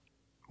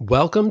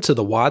Welcome to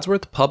the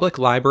Wadsworth Public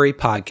Library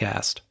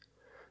podcast.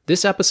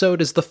 This episode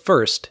is the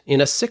first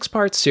in a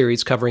 6-part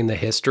series covering the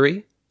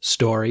history,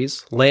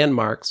 stories,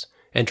 landmarks,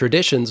 and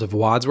traditions of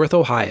Wadsworth,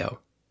 Ohio.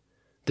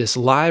 This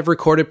live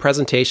recorded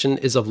presentation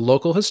is of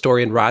local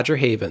historian Roger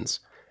Havens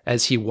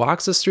as he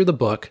walks us through the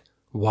book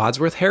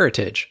Wadsworth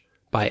Heritage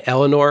by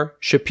Eleanor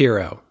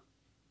Shapiro.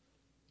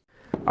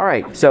 All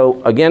right,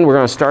 so again, we're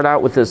going to start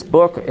out with this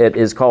book. It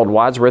is called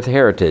Wadsworth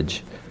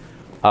Heritage.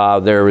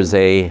 There was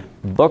a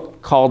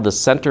book called The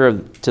Center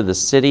to the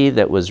City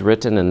that was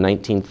written in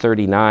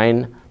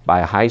 1939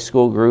 by a high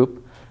school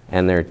group,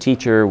 and their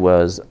teacher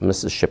was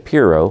Mrs.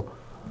 Shapiro,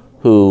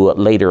 who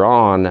later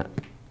on,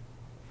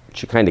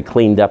 she kind of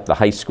cleaned up the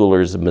high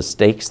schoolers'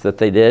 mistakes that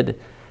they did,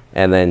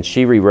 and then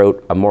she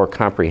rewrote a more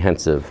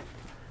comprehensive.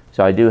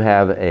 So I do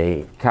have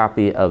a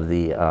copy of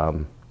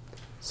the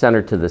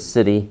Center to the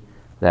City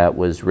that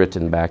was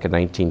written back in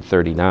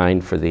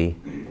 1939 for the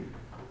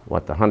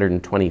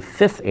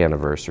 125th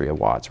anniversary of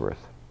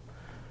Wadsworth.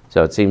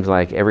 So it seems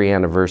like every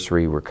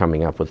anniversary we're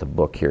coming up with a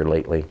book here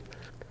lately.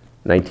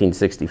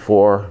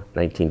 1964,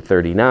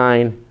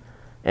 1939,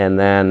 and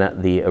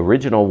then the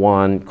original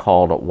one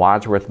called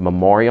Wadsworth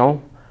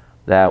Memorial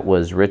that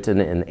was written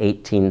in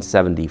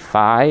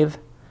 1875.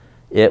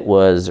 It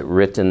was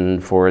written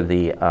for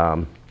the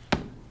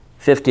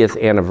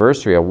 50th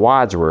anniversary of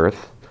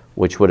Wadsworth,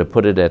 which would have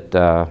put it at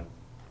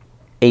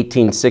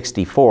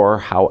 1864.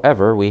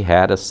 However, we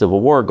had a Civil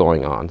War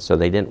going on, so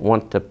they didn't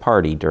want to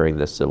party during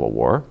the Civil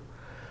War.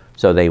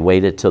 So they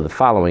waited till the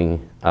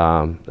following,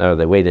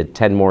 they waited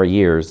 10 more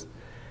years.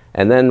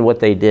 And then what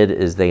they did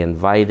is they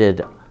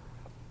invited,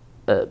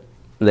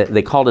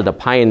 they called it a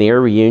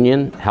pioneer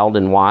reunion held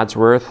in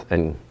Wadsworth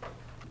and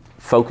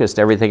focused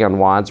everything on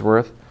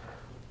Wadsworth.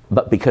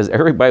 But because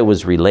everybody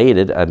was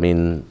related, I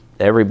mean,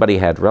 everybody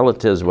had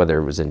relatives, whether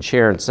it was in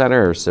Sharon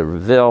Center or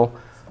Seville,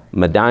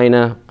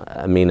 Medina.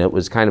 I mean, it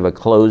was kind of a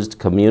closed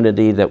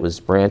community that was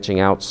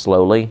branching out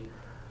slowly.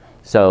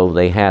 So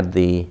they had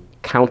the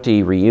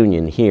county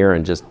reunion here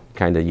and just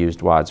kind of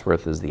used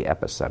Wadsworth as the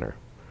epicenter,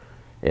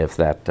 if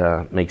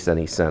that makes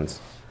any sense.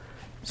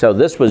 So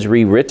this was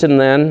rewritten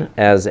then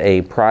as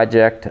a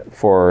project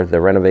for the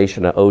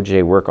renovation of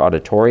O.J. Work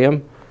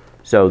Auditorium.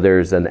 So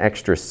there's an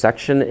extra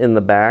section in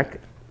the back.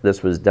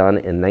 This was done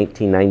in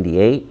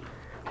 1998.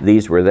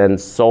 These were then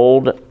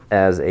sold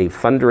as a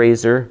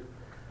fundraiser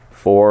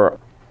for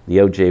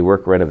the O.J.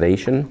 Work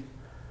renovation.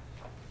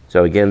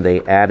 So again, they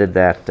added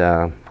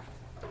that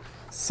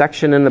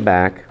section in the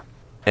back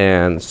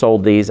and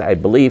sold these, I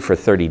believe, for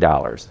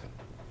 $30.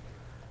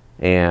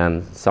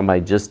 And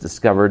somebody just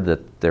discovered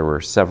that there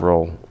were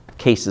several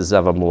cases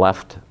of them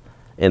left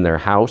in their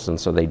house, and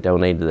so they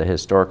donated to the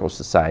Historical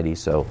Society.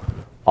 So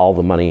all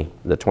the money,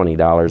 the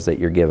 $20 that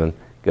you're given,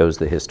 goes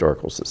to the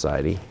Historical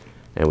Society,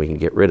 and we can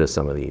get rid of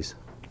some of these.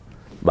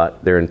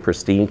 But they're in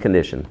pristine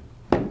condition,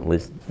 at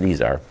least these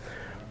are.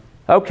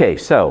 Okay,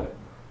 so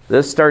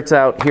this starts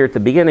out here at the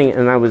beginning,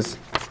 and I was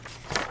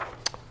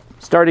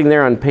starting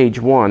there on page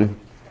 1.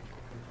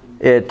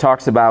 It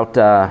talks about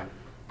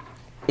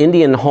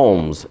Indian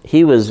Holmes.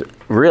 He was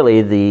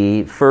really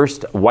the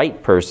first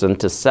white person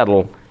to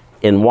settle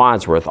in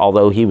Wadsworth,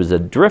 although he was a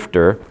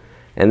drifter,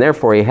 and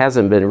therefore he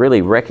hasn't been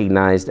really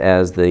recognized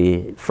as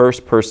the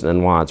first person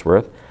in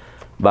Wadsworth.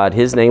 But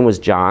his name was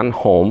John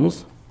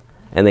Holmes,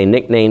 and they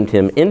nicknamed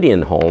him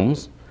Indian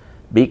Holmes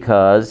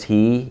because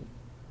he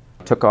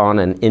took on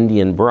an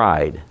Indian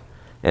bride.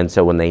 And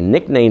so when they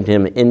nicknamed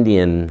him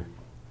Indian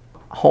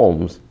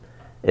Holmes,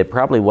 it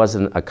probably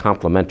wasn't a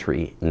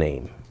complimentary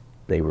name.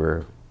 They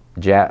were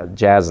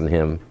jazzing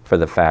him for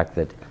the fact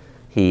that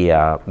he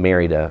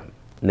married a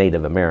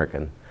Native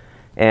American.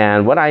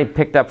 And what I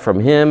picked up from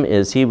him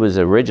is he was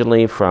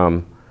originally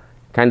from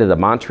kind of the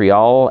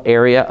Montreal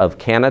area of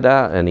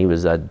Canada, and he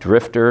was a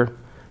drifter.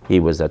 He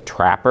was a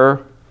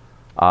trapper,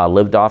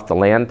 lived off the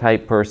land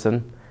type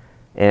person.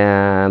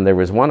 And there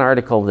was one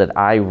article that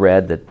I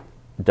read that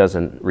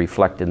doesn't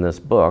reflect in this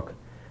book,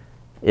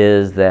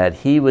 is that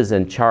he was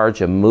in charge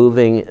of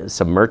moving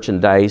some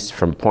merchandise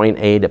from point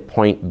A to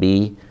point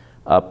B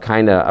up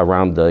kind of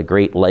around the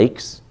Great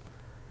Lakes.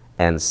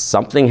 And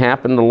something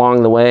happened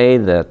along the way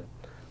that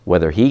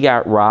whether he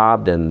got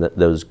robbed and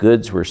those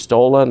goods were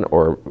stolen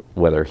or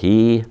whether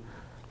he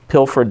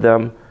pilfered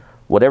them,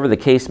 whatever the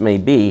case may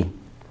be,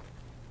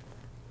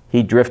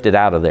 he drifted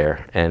out of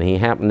there, and he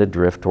happened to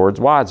drift towards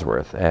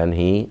Wadsworth, and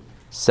he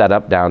set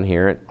up down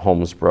here at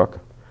Holmesbrook,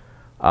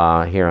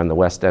 here on the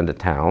west end of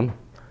town.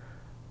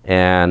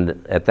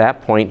 And at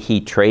that point, he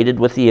traded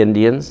with the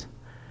Indians,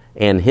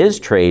 and his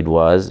trade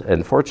was,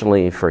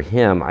 unfortunately for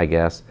him, I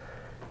guess,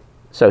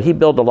 so he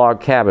built a log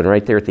cabin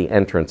right there at the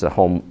entrance of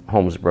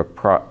Holmesbrook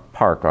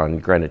Park on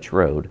Greenwich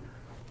Road,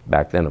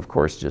 back then, of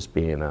course, just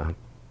being a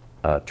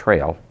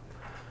trail.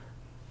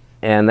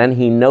 And then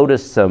he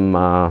noticed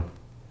some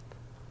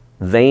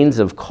veins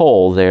of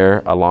coal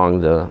there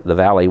along the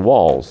valley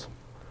walls.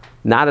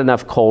 Not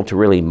enough coal to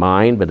really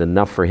mine, but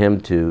enough for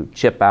him to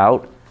chip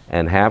out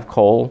and have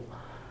coal.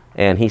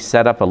 And he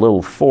set up a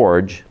little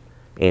forge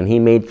and he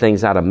made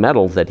things out of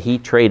metal that he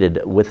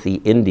traded with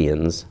the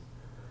Indians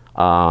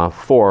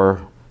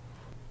for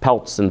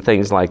pelts and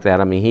things like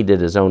that. I mean, he did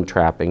his own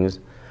trappings,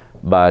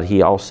 but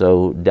he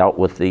also dealt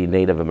with the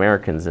Native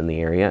Americans in the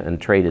area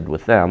and traded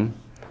with them.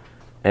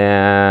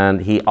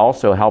 And he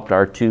also helped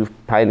our two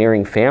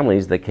pioneering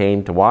families that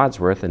came to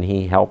Wadsworth, and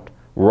he helped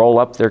roll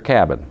up their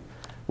cabin.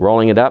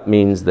 Rolling it up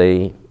means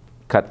they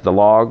cut the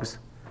logs,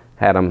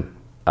 had them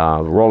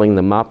rolling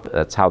them up.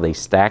 That's how they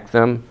stacked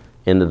them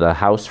into the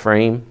house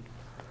frame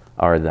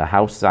or the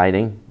house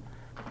siding.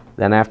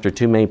 Then after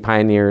too many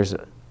pioneers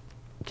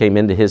came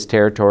into his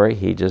territory,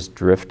 he just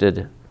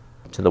drifted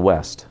to the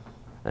west,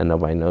 and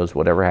nobody knows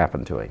whatever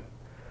happened to him.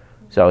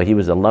 So he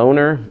was a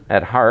loner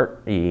at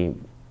heart. He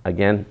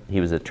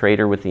was a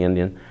trader with the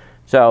Indian.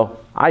 So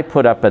I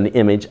put up an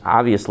image.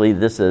 Obviously,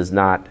 this is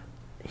not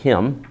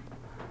him,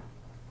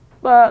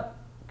 but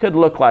could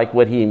look like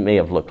what he may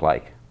have looked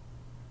like.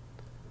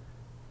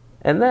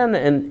 And then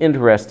an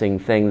interesting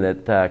thing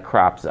that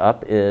crops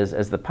up is,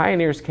 as the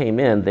pioneers came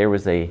in, there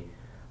was a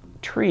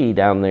tree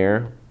down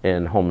there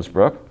in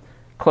Holmesbrook,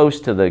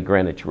 close to the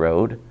Greenwich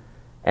Road,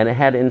 and it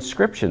had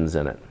inscriptions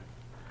in it.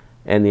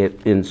 And the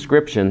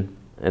inscription,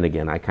 and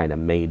again, I kind of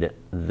made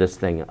this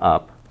thing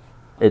up,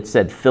 it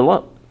said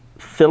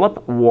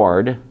Philip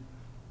Ward,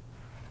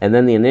 and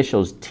then the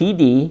initials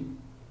TD,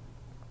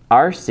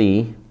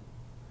 RC,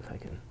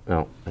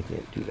 I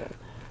can't do that.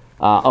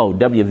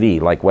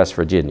 WV, like West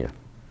Virginia.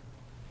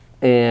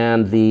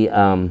 And the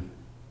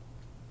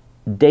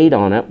date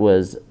on it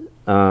was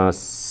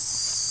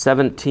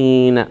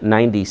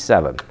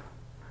 1797.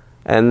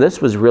 And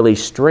this was really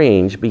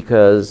strange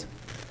because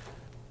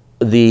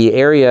the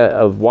area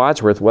of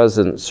Wadsworth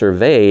wasn't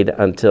surveyed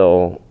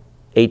until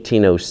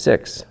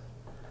 1806.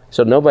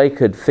 So nobody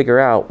could figure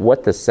out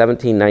what the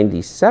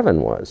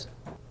 1797 was,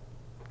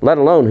 let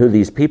alone who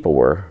these people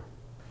were.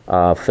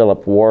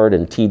 Philip Ward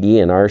and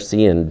TD and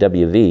RC and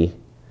WV.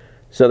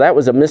 So that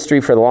was a mystery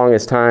for the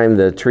longest time.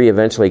 The tree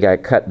eventually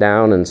got cut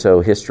down, and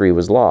so history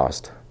was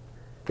lost.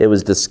 It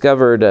was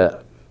discovered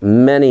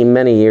many,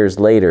 many years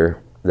later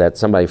that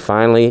somebody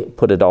finally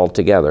put it all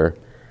together,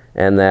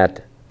 and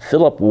that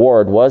Philip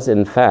Ward was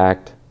in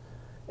fact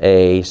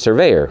a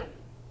surveyor.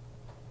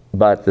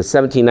 But the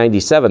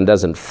 1797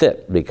 doesn't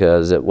fit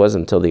because it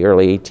wasn't until the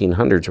early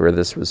 1800s where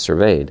this was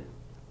surveyed.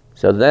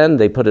 So then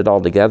they put it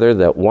all together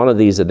that one of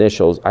these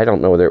initials, I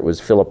don't know whether it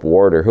was Philip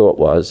Ward or who it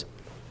was,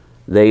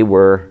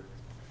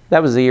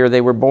 that was the year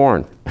they were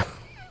born.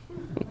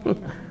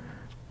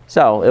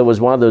 So it was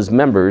one of those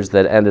members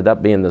that ended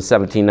up being the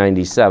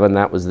 1797.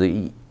 That was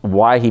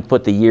why he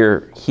put the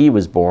year he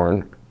was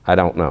born, I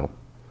don't know.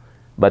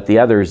 But the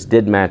others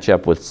did match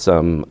up with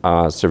some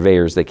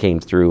surveyors that came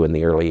through in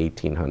the early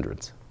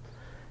 1800s.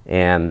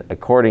 And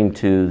according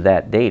to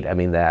that date,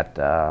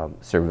 that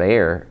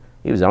surveyor,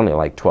 he was only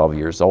like 12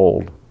 years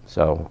old.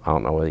 So I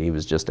don't know whether he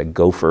was just a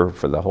gopher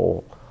for the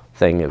whole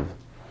thing of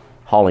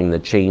hauling the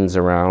chains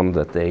around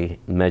that they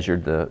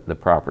measured the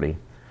property.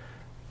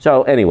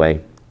 So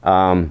anyway,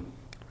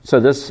 so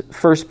this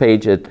first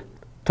page, it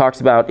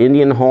talks about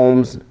Indian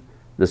homes,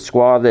 the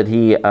squaw that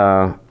he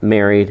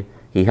married.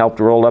 He helped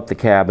roll up the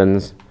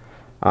cabins.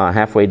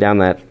 Halfway down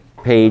that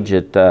page,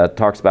 it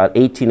talks about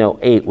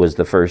 1808 was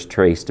the first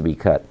trace to be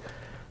cut.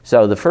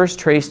 So the first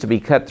trace to be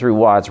cut through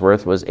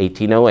Wadsworth was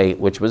 1808,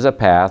 which was a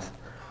path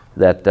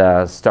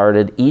that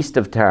started east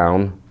of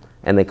town,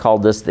 and they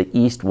called this the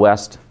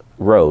East-West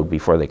Road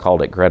before they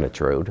called it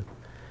Greenwich Road.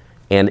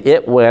 And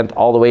it went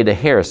all the way to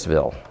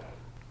Harrisville,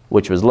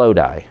 which was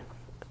Lodi.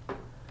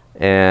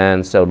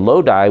 And so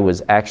Lodi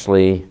was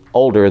actually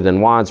older than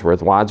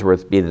Wadsworth.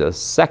 Wadsworth be the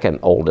second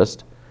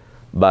oldest,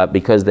 but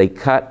because they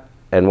cut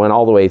and went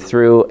all the way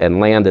through and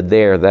landed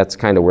there, that's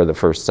kind of where the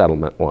first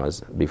settlement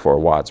was before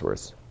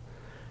Wadsworth.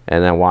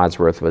 And then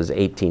Wadsworth was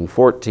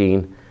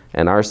 1814,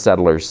 and our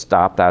settlers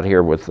stopped out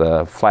here with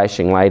a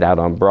flashing light out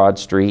on Broad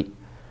Street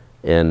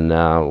in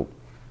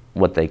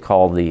what they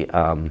call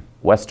the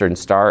Western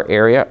Star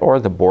area, or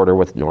the border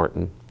with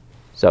Norton.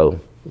 So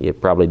you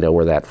probably know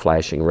where that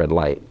flashing red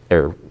light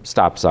or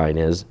stop sign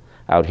is,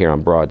 out here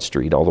on Broad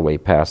Street, all the way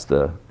past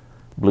the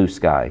blue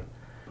sky.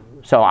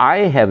 So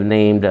I have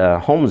named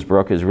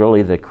Holmesbrook as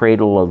really the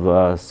cradle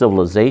of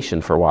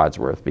civilization for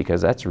Wadsworth,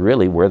 because that's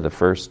really where the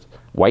first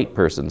white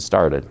person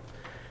started.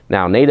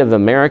 Now, Native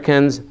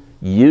Americans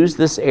used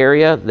this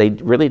area. They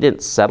really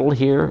didn't settle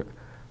here.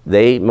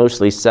 They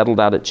mostly settled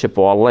out at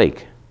Chippewa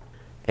Lake,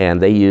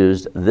 and they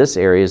used this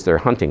area as their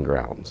hunting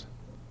grounds.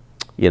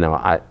 You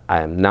know,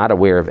 I'm not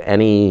aware of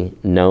any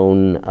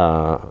known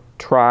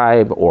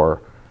tribe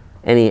or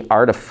any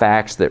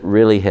artifacts that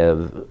really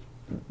have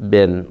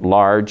been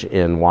large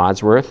in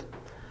Wadsworth.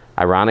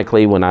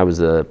 Ironically, when I was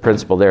a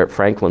principal there at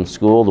Franklin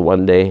School, the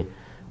one day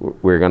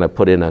we were going to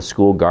put in a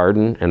school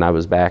garden, and I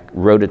was back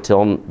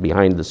Rhodotil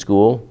behind the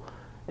school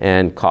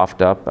and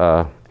coughed up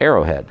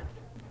arrowhead,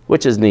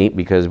 which is neat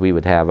because we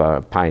would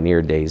have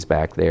pioneer days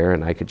back there,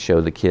 and I could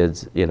show the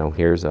kids, you know,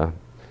 here's a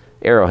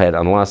arrowhead,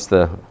 unless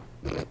the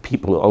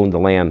people who owned the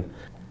land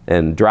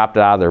and dropped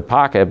it out of their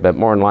pocket, but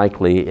more than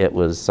likely it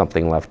was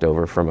something left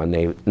over from a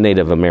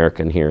Native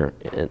American here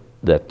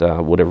that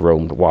would have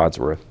roamed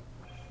Wadsworth.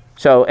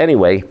 So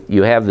anyway,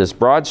 you have this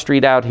broad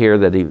street out here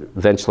that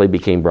eventually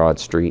became Broad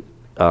Street.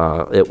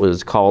 It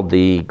was called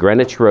the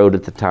Greenwich Road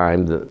at the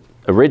time.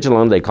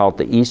 Originally they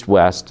called it the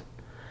East-West,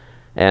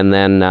 and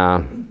then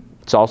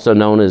it's also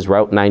known as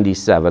Route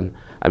 97.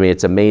 I mean,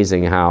 it's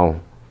amazing how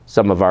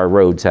some of our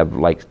roads have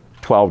like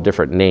 12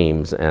 different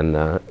names,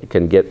 and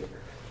can get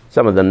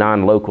some of the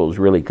non-locals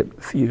really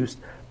confused,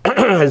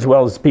 as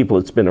well as people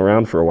that's been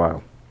around for a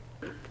while.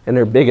 And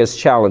their biggest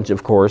challenge,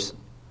 of course,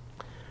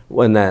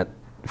 when that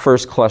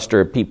first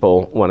cluster of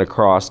people went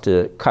across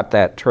to cut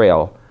that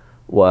trail,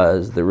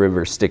 was the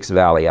River Styx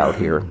Valley out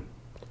here,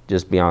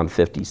 just beyond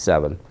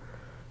 57.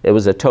 It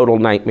was a total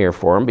nightmare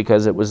for them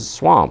because it was a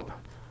swamp.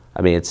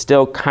 I mean, it's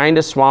still kind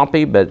of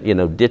swampy, but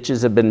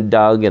ditches have been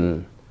dug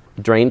and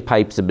drain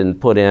pipes have been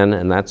put in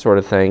and that sort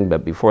of thing.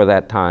 But before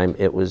that time,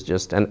 it was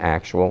just an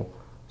actual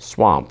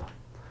swamp.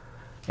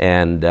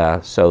 And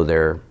so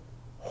their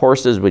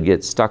horses would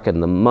get stuck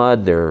in the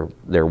mud,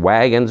 their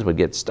wagons would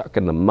get stuck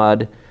in the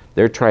mud.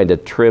 They're trying to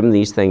trim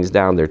these things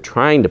down. They're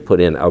trying to put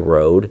in a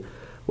road,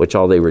 which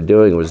all they were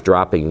doing was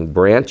dropping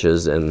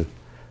branches and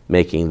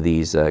making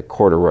these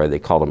corduroy, they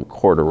call them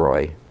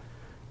corduroy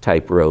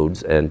type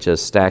roads, and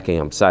just stacking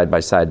them side by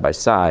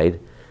side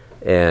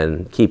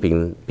and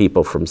keeping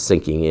people from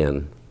sinking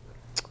in.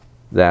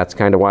 That's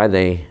kind of why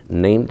they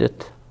named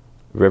it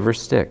River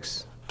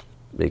Styx,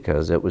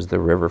 because it was the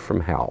river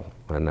from hell,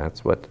 and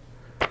that's what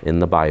in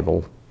the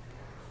Bible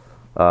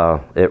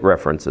it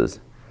references.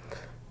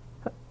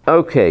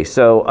 Okay,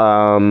 so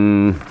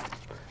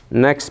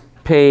next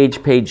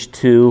page, page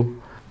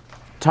 2,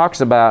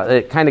 talks about,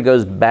 it kind of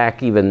goes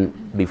back even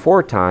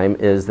before time,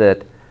 is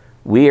that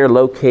we are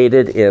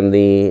located in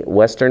the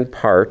western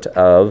part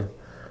of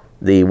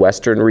the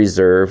Western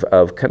Reserve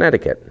of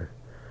Connecticut.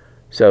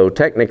 So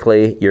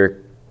technically, you're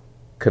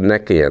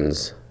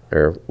Connectians,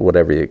 or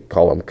whatever you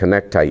call them,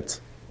 Connectites.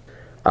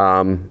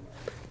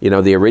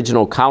 The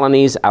original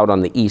colonies out on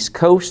the East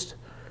Coast,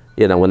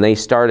 when they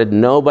started,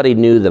 nobody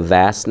knew the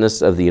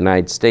vastness of the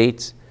United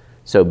States.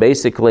 So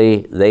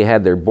basically, they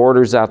had their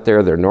borders out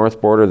there, their north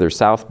border, their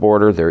south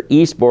border, their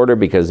east border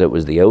because it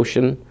was the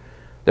ocean.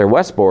 Their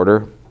west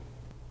border,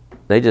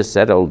 they just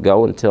said it'll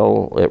go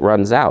until it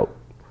runs out,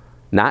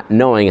 not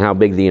knowing how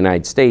big the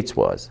United States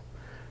was.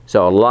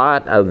 So a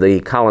lot of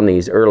the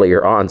colonies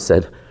earlier on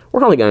said,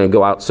 we're only going to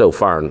go out so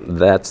far, and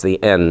that's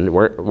the end.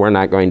 We're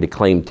not going to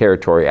claim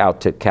territory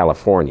out to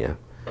California.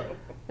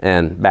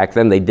 And back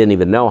then they didn't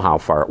even know how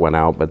far it went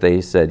out, but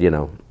they said,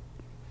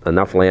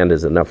 enough land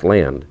is enough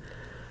land.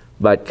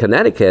 But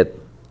Connecticut,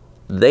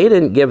 they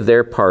didn't give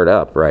their part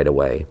up right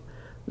away.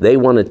 They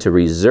wanted to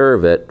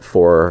reserve it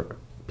for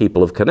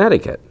people of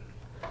Connecticut.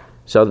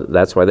 So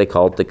that's why they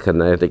call it the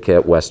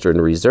Connecticut Western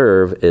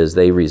Reserve, is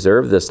they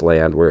reserved this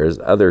land, whereas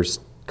other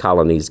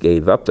colonies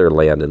gave up their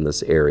land in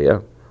this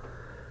area.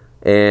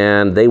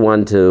 And they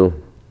wanted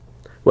to,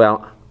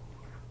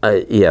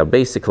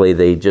 basically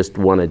they just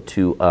wanted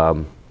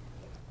to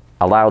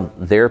allow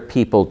their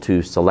people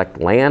to select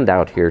land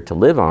out here to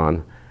live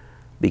on,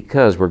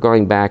 because we're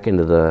going back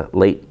into the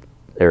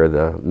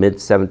mid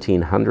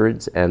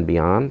 1700s and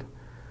beyond.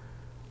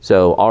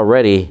 So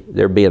already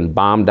they're being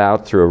bombed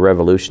out through a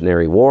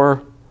Revolutionary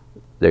War.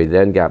 They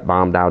then got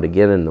bombed out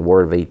again in the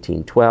War of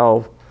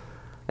 1812,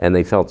 and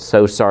they felt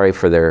so sorry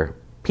for their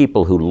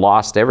people who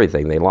lost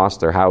everything. They lost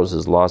their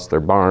houses, lost their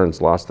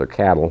barns, lost their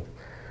cattle,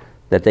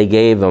 that they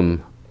gave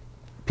them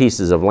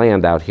pieces of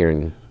land out here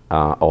in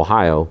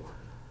Ohio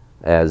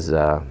as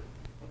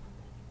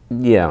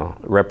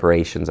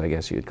reparations, I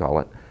guess you'd call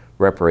it,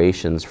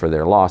 reparations for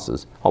their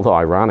losses. Although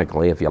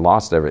ironically, if you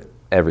lost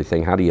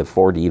everything, how do you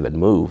afford to even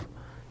move?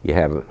 You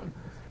haven't,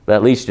 but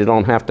at least you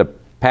don't have to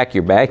pack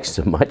your bags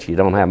so much. You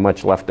don't have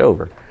much left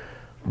over.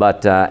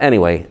 But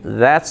anyway,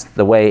 that's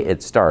the way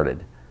it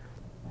started.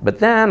 But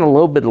then a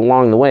little bit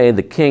along the way,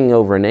 the king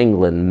over in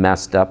England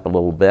messed up a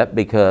little bit,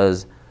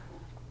 because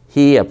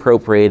he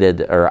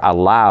appropriated or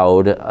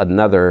allowed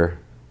another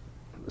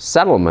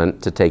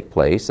settlement to take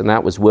place, and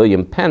that was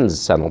William Penn's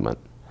settlement.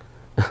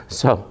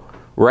 So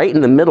right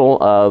in the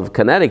middle of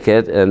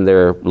Connecticut and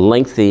their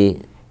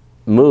lengthy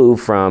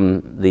move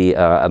from the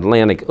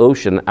Atlantic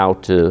Ocean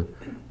out to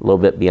a little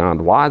bit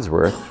beyond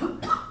Wadsworth,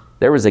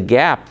 there was a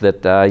gap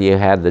that you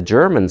had the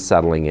Germans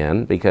settling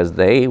in, because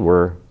they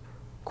were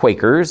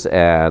Quakers,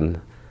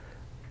 and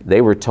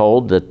they were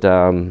told that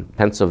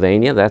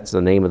Pennsylvania, that's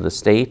the name of the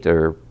state,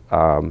 or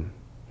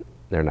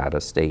they're not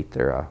a state,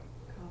 they're a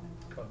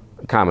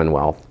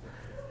commonwealth.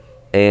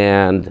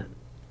 And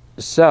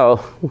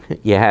so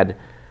you had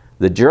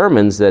the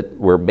Germans that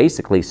were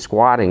basically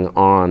squatting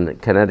on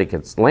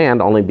Connecticut's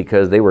land only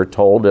because they were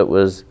told it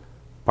was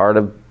part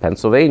of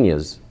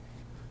Pennsylvania's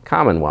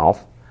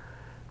commonwealth.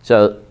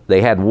 So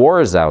they had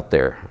wars out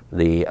there.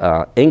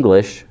 The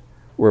English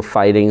were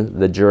fighting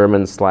the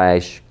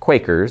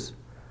German/Quakers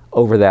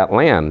over that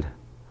land.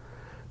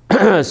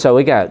 So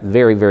it got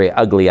very, very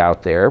ugly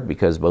out there,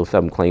 because both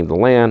of them claimed the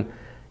land.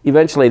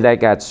 Eventually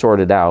that got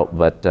sorted out,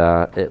 but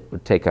it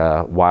would take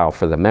a while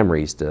for the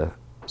memories to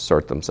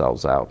sort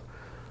themselves out.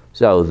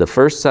 So the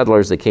first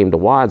settlers that came to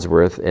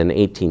Wadsworth in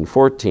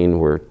 1814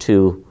 were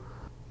two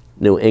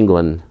New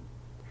England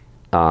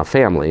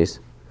families,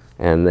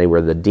 and they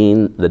were the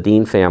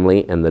Dean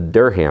family and the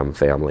Durham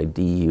family,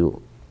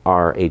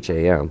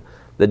 D-U-R-H-A-M.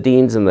 The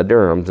Deans and the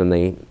Durhams, and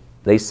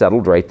they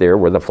settled right there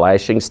where the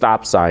flashing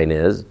stop sign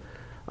is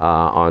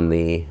on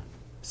the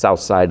south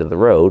side of the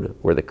road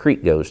where the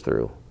creek goes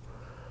through.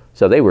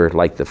 So they were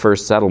like the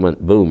first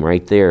settlement, boom,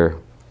 right there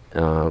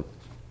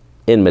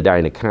in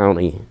Medina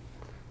County,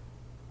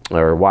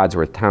 or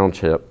Wadsworth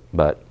Township,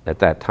 but at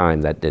that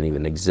time that didn't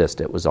even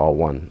exist. It was all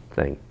one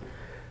thing.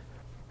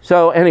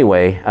 So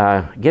anyway,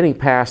 getting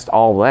past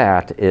all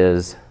that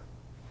is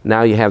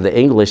now you have the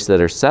English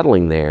that are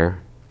settling there,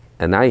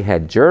 and now you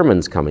had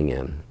Germans coming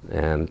in.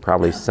 And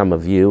probably some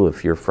of you,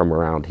 if you're from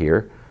around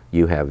here,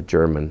 you have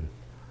German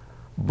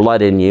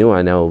blood in you.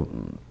 I know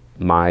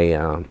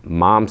my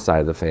mom's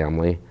side of the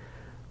family,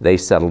 they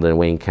settled in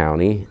Wayne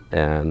County,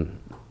 and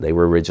they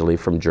were originally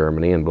from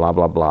Germany and blah,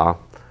 blah, blah.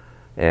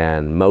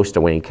 And most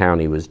of Wayne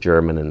County was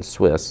German and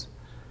Swiss.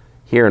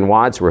 Here in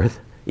Wadsworth,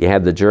 you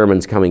had the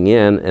Germans coming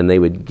in, and they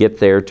would get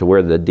there to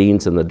where the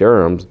Deans and the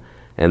Durhams,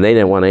 and they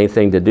didn't want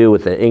anything to do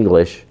with the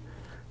English,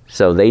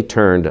 so they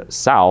turned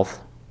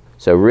south.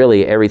 So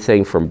really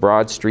everything from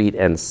Broad Street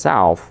and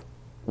south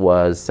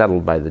was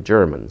settled by the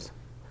Germans.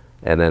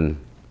 And then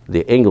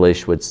the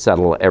English would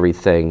settle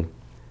everything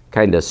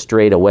kind of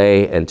straight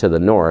away and to the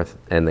north,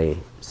 and they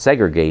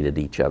segregated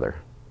each other.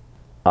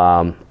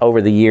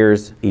 Over the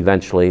years,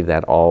 eventually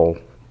that all,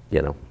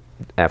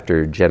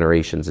 after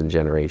generations and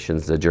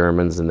generations, the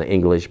Germans and the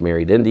English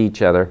married into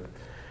each other.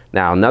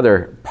 Now,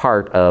 another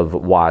part of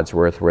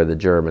Wadsworth where the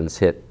Germans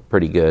hit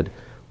pretty good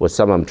was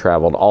some of them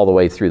traveled all the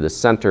way through the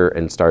center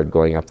and started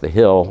going up the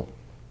hill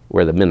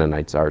where the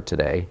Mennonites are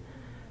today.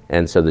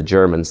 And so the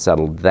Germans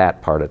settled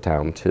that part of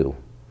town too.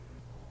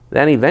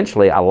 Then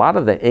eventually a lot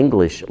of the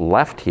English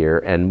left here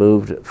and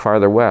moved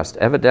farther west.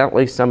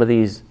 Evidently some of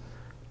these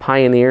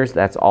pioneers,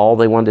 that's all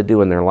they wanted to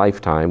do in their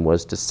lifetime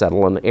was to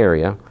settle an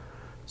area.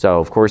 So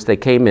of course they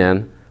came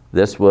in.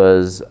 This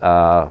was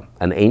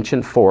an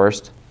ancient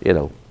forest,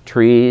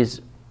 trees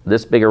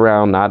this big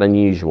around, not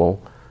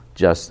unusual,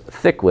 just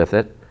thick with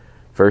it.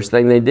 First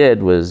thing they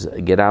did was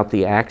get out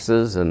the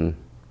axes and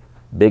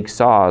big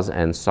saws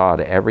and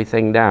sawed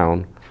everything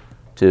down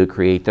to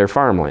create their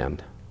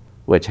farmland,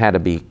 which had to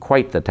be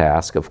quite the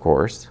task, of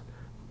course.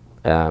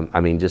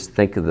 Just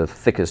think of the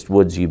thickest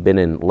woods you've been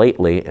in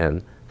lately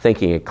and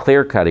thinking of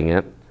clear cutting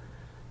it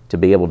to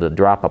be able to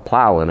drop a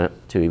plow in it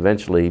to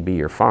eventually be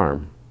your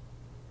farm.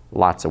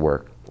 Lots of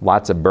work,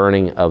 lots of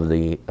burning of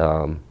the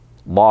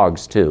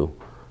logs too.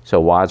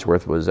 So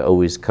Wadsworth was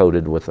always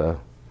coated with a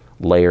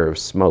layer of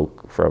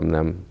smoke from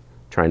them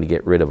trying to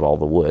get rid of all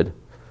the wood.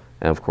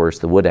 And of course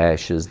the wood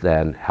ashes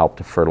then help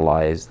to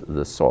fertilize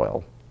the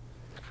soil.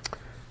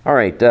 All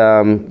right,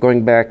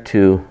 going back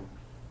to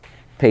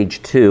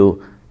page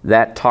 2,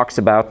 that talks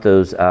about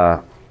those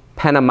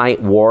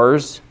Pennamite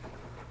Wars.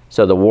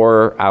 So the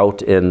war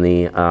out in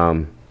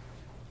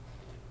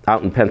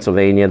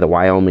Pennsylvania, the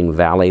Wyoming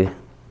Valley.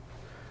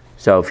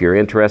 So if you're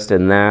interested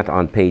in that,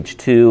 on page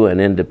 2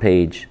 and into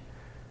page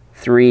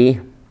 3,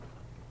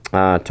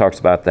 talks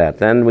about that.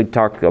 Then we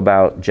talk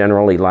about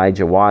General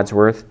Elijah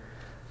Wadsworth,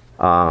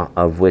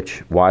 of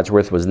which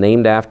Wadsworth was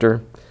named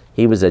after.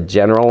 He was a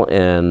general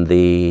in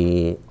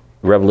the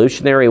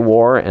Revolutionary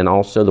War and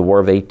also the War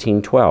of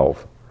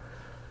 1812.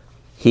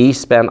 He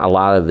spent a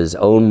lot of his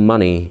own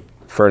money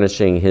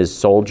furnishing his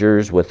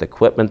soldiers with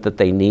equipment that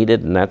they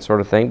needed and that sort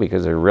of thing,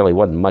 because there really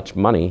wasn't much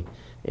money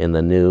in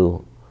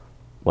the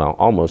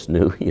almost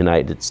new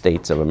United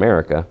States of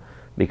America,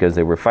 because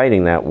they were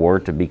fighting that war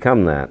to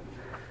become that.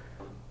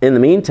 In the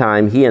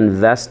meantime, he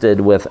invested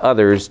with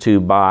others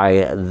to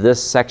buy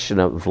this section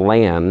of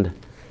land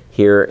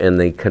here in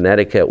the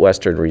Connecticut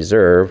Western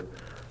Reserve.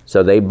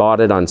 So they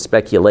bought it on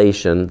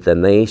speculation,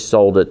 then they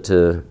sold it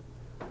to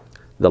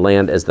the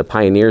land as the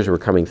pioneers were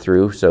coming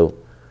through. So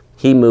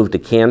he moved to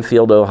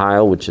Canfield,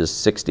 Ohio, which is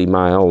 60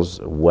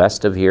 miles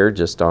west of here,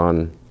 just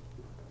on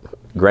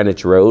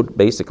Greenwich Road,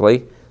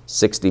 basically,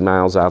 60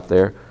 miles out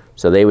there.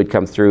 So they would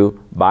come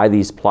through, buy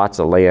these plots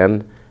of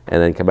land,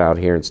 and then come out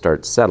here and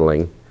start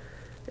settling.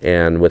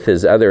 And with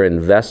his other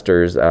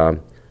investors,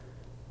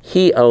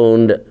 he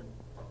owned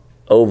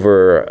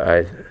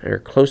over, or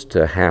close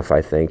to half,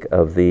 I think,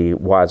 of the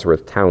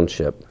Wadsworth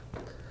Township.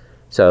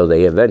 So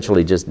they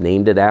eventually just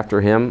named it after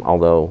him,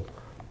 although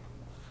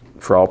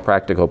for all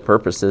practical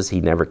purposes, he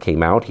never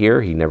came out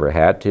here. He never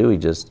had to. He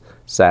just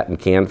sat in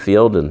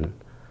Canfield and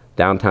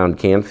downtown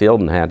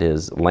Canfield and had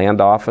his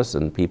land office,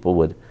 and people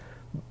would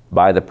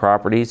buy the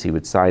properties. He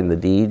would sign the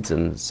deeds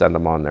and send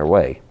them on their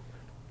way.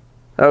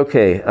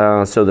 Okay,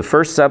 so the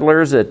first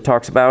settlers it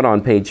talks about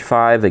on page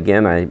 5,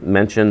 again, I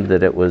mentioned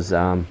that it was,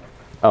 I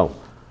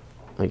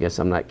guess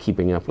I'm not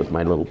keeping up with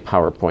my little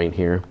PowerPoint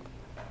here.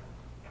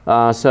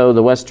 So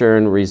the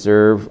Western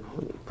Reserve,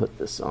 let me put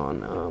this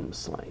on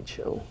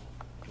slideshow,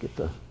 get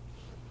the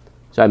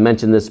So I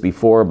mentioned this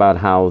before about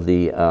how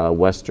the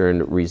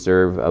Western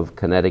Reserve of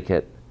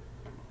Connecticut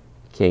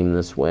came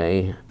this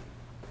way.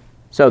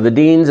 So the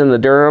Deans and the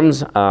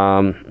Durhams,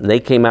 they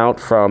came out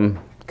from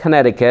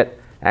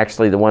Connecticut.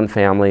 Actually, the one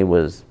family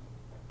was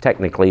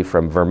technically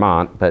from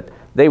Vermont, but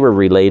they were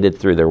related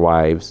through their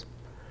wives.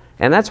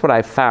 And that's what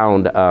I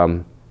found,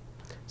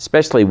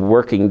 especially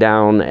working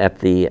down at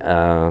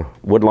the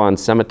Woodlawn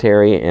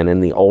Cemetery and in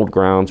the old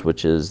grounds,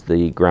 which is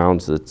the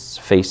grounds that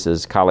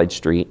faces College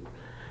Street,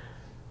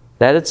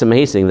 that it's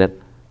amazing that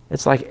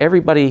it's like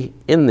everybody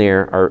in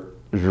there are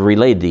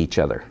related to each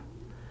other.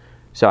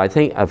 So I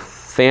think a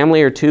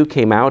family or two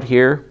came out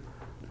here.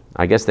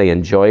 I guess they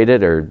enjoyed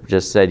it or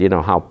just said, you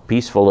know, how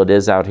peaceful it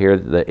is out here.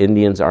 The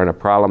Indians aren't a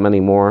problem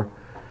anymore.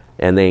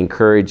 And they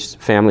encouraged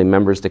family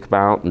members to come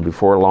out. And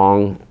before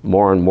long,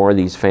 more and more of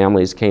these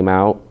families came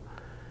out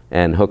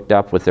and hooked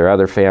up with their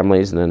other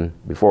families. And then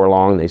before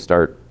long, they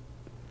start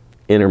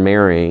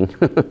intermarrying,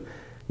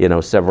 you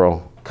know,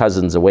 several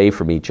cousins away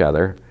from each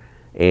other.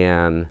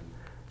 And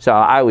so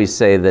I always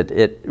say that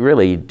it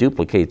really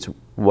duplicates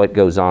what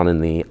goes on in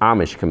the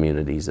Amish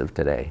communities of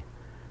today.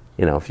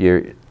 You know,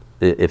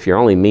 if your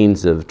only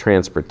means of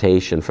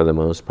transportation for the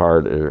most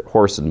part are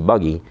horse and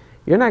buggy,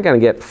 you're not going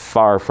to get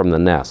far from the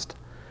nest,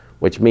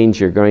 which means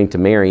you're going to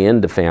marry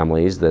into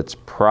families that's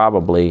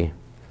probably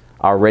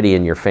already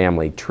in your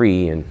family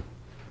tree, and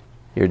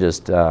you're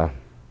just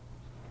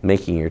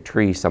making your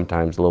tree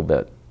sometimes a little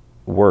bit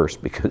worse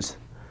because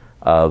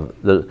of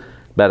the.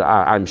 But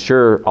I'm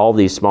sure all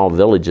these small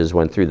villages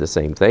went through the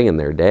same thing in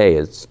their day.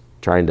 It's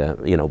trying to,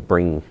 you know,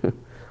 bring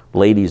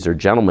ladies or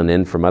gentlemen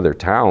in from other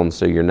towns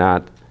so you're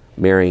not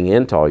marrying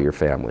into all your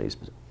families.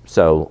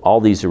 So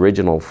all these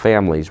original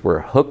families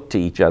were hooked to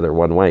each other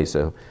one way.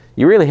 So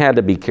you really had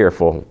to be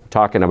careful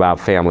talking about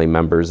family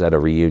members at a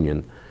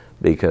reunion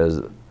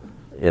because,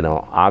 you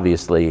know,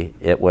 obviously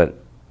it went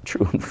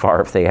true and far.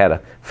 If they had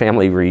a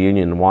family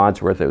reunion in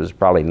Wadsworth, it was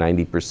probably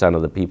 90%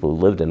 of the people who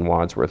lived in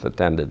Wadsworth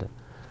attended.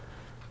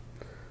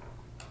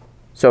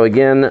 So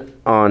again,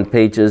 on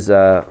pages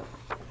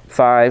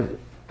 5,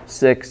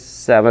 6,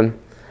 7.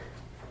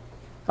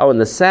 Oh,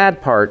 and the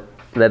sad part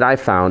that I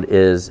found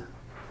is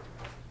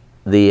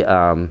the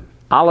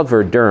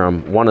Oliver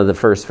Durham, one of the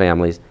first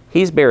families,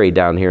 he's buried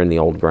down here in the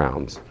old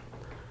grounds.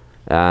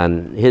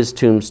 And his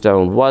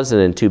tombstone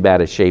wasn't in too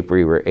bad a shape.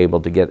 We were able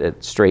to get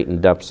it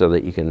straightened up so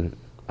that you can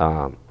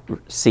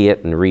see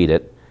it and read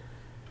it.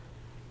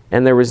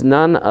 And there was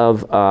none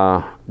of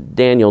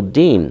Daniel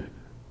Dean.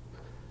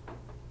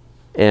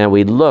 And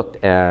we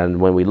looked, and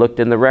when we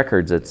looked in the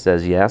records, it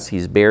says, yes,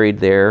 he's buried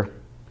there.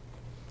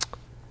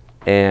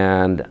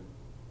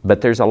 But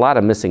there's a lot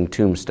of missing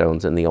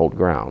tombstones in the old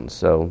grounds.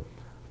 So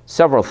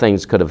several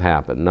things could have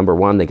happened. Number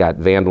one, they got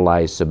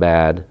vandalized so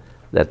bad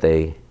that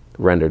they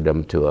rendered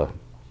them to a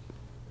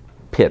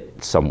pit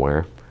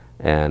somewhere,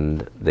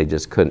 and they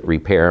just couldn't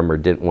repair them or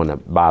didn't want to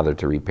bother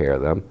to repair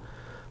them.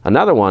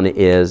 Another one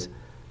is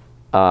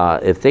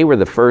if they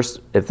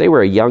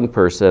were a young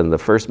person, the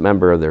first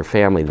member of their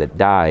family that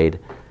died,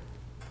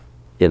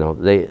 you know,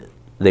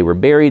 they were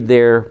buried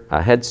there,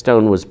 a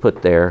headstone was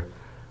put there,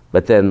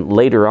 but then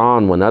later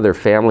on when other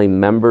family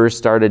members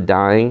started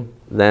dying,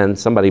 then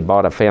somebody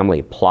bought a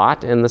family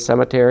plot in the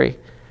cemetery,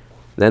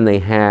 then they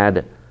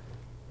had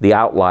the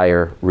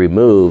outlier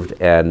removed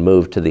and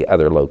moved to the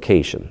other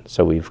location.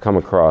 So we've come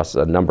across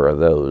a number of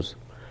those.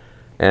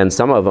 And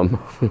some of them,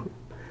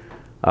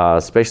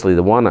 especially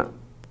the one,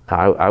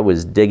 I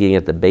was digging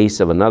at the base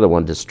of another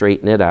one to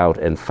straighten it out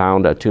and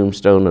found a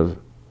tombstone of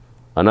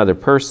another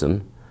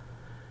person.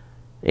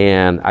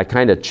 And I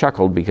kind of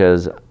chuckled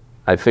because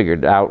I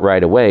figured out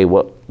right away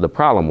what the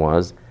problem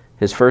was.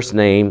 His first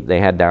name they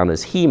had down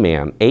as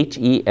He-Man,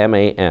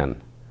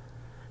 H-E-M-A-N.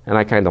 And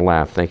I kind of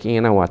laughed, thinking,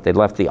 you know what, they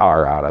left the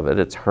R out of it.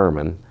 It's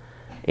Herman.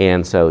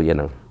 And so, you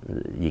know,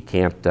 you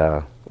can't,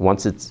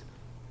 once it's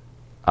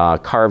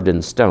carved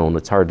in stone,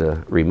 it's hard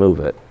to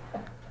remove it.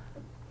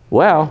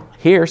 Well,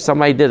 here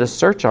somebody did a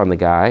search on the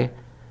guy,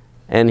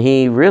 and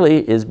he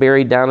really is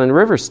buried down in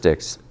River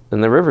Styx, in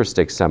the River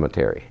Styx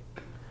Cemetery.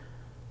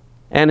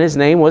 And his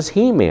name was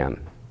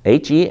He-Man,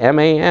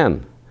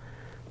 H-E-M-A-N.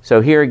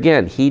 So here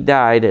again, he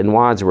died in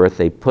Wadsworth.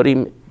 They put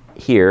him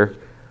here.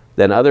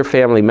 Then other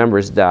family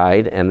members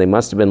died, and they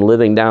must have been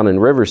living down in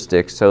River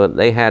Styx, so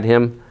they had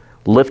him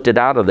lifted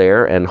out of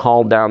there and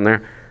hauled down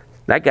there.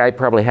 That guy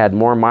probably had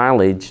more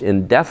mileage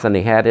in death than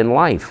he had in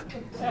life,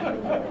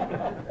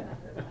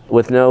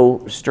 with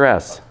no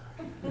stress.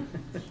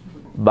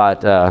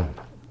 But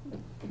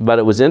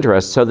it was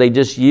interesting. So they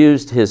just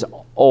used his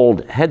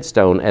old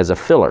headstone as a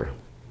filler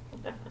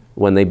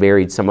when they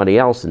buried somebody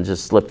else and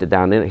just slipped it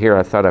down in. Here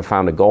I thought I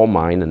found a gold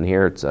mine, and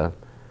here it's a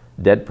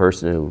dead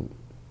person who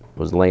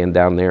was laying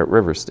down there at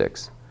River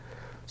Styx.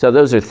 So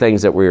those are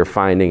things that we were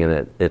finding,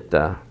 and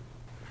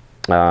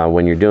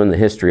when you're doing the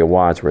history of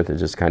Wadsworth, it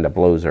just kind of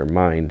blows our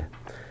mind.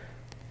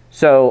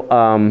 So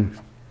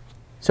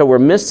we're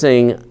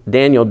missing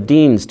Daniel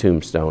Dean's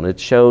tombstone. It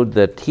showed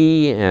that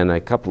he and a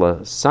couple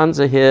of sons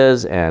of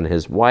his and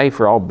his wife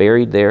are all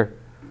buried there.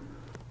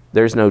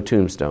 There's no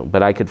tombstone,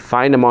 but I could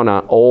find him on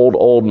an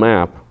old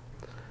map.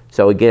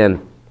 So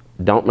again,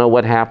 don't know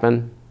what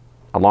happened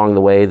along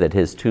the way that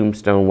his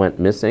tombstone went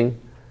missing.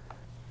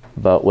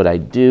 But what I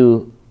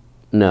do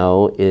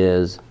know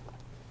is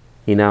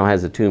he now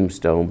has a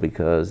tombstone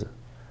because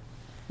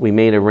we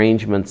made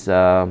arrangements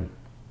to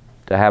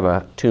have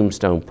a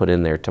tombstone put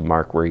in there to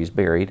mark where he's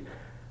buried.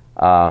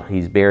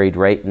 He's buried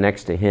right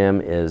next to him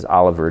is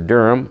Oliver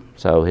Durham,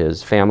 so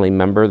his family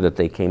member that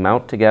they came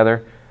out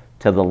together.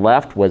 To the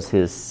left was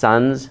his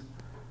son's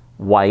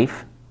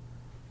wife,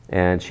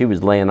 and she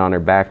was laying on her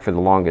back for the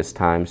longest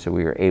time, so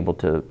we were able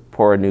to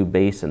pour a new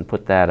base and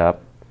put that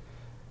up.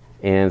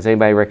 And does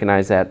anybody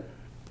recognize that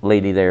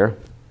lady there?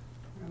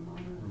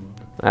 Ramona.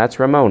 That's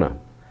Ramona.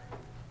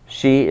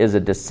 She is a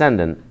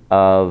descendant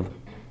of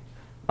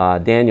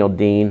Daniel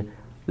Dean.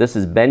 This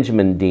is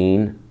Benjamin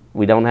Dean.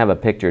 We don't have a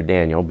picture of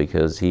Daniel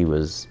because he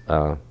was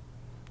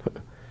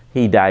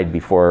he died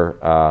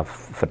before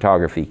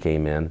photography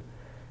came in.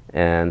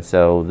 And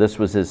so this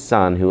was his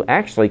son who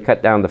actually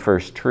cut down the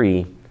first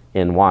tree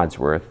in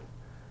Wadsworth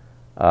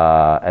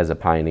as a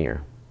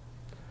pioneer.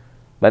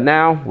 But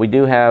now we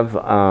do have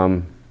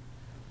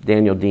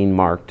Daniel Dean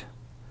marked.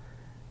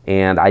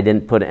 And I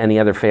didn't put any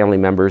other family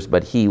members,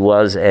 but he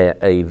was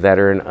a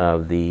veteran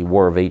of the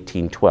War of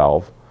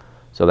 1812.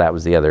 So that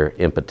was the other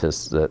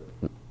impetus that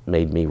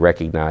made me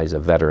recognize a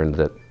veteran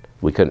that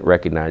we couldn't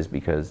recognize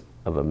because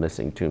of a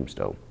missing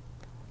tombstone.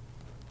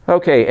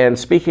 Okay, and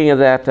speaking of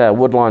that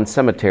Woodlawn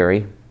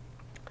Cemetery,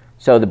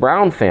 so the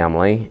Brown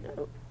family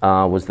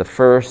was the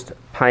first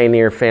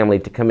pioneer family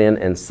to come in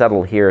and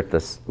settle here at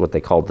this, what they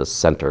called the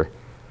center,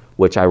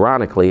 which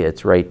ironically,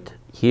 it's right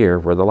here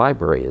where the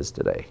library is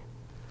today.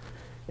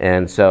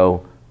 And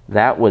so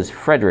that was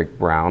Frederick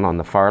Brown on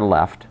the far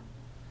left.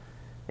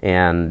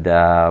 And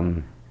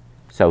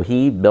so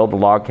he built a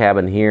log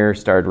cabin here,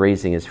 started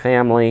raising his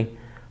family,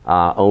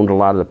 owned a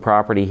lot of the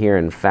property here.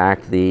 In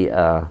fact,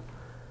 the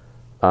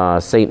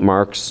St.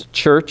 Mark's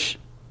Church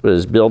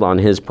was built on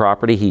his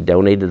property. He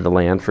donated the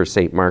land for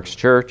St. Mark's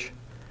Church.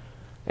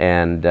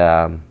 And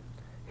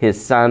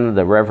his son,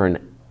 the Reverend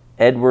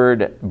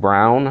Edward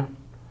Brown,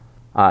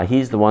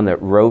 he's the one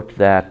that wrote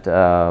that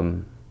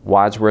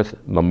Wadsworth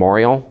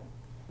Memorial,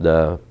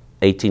 the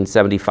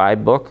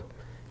 1875 book.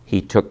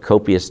 He took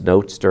copious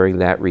notes during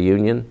that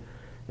reunion,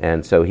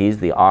 and so he's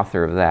the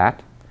author of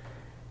that.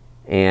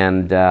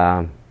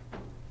 And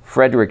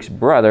Frederick's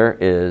brother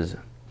is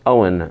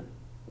Owen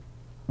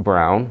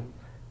Brown,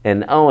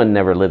 and Owen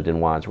never lived in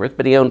Wadsworth,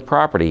 but he owned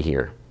property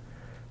here.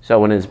 So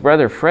when his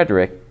brother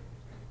Frederick,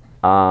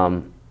 he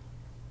and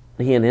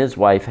his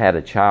wife had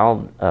a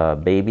child, a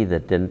baby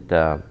that didn't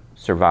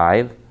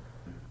survive.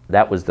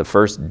 That was the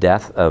first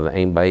death of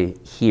anybody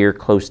here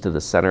close to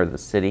the center of the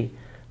city.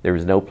 There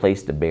was no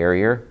place to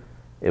bury her.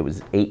 It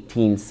was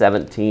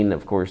 1817.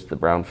 Of course, the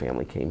Brown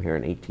family came here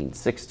in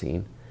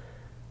 1816.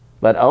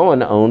 But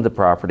Owen owned the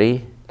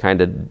property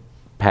kind of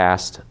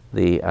past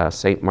the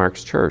St.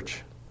 Mark's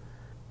Church.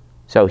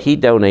 So he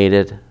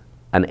donated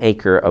an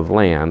acre of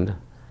land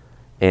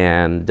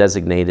and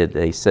designated,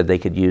 they said they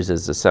could use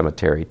as a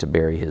cemetery to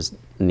bury his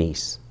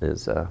niece.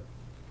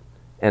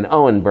 And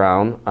Owen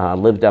Brown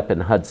lived up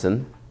in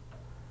Hudson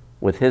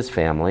with his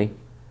family,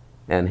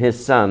 and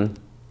his son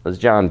was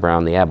John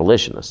Brown, the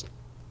abolitionist.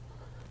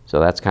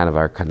 So that's kind of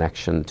our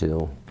connection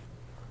to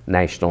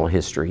national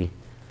history.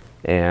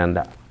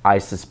 And I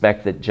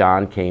suspect that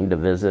John came to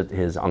visit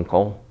his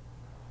uncle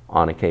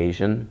on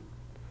occasion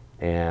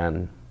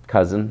and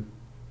cousin.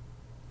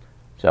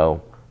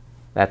 So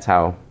that's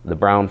how the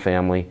Brown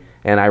family,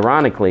 and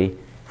ironically,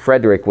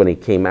 Frederick, when he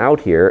came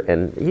out here,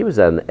 and he was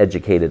an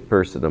educated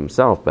person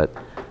himself, but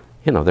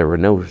you know, there were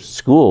no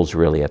schools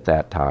really at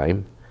that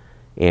time.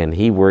 And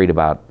he worried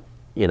about,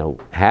 you know,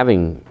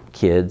 having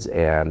kids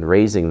and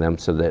raising them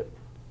so that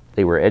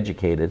they were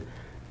educated.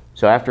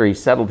 So after he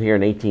settled here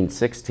in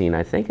 1816,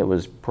 I think it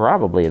was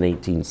probably in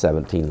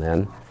 1817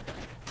 then,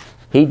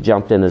 he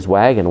jumped in his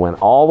wagon,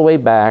 went all the way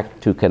back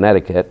to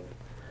Connecticut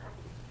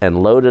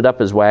and loaded up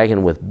his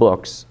wagon with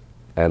books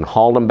and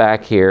hauled them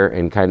back here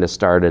and kind of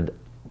started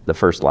the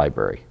first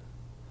library.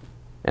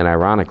 And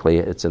ironically,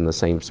 it's in the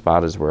same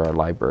spot as where our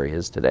library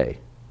is today.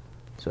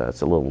 So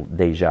that's a little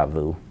deja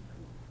vu.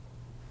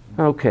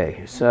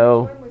 Okay,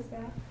 so when was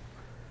that?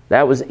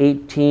 that was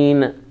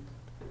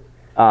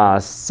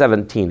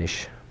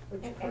 1817-ish.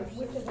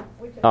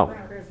 Which Oh.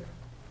 Browns?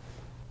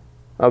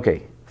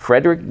 Okay,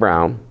 Frederick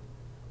Brown,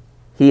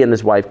 he and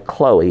his wife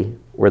Chloe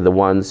were the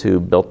ones who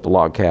built the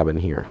log cabin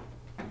here.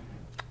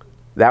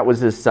 That was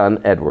his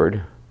son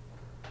Edward.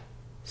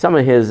 Some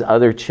of his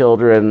other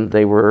children,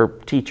 they were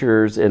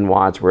teachers in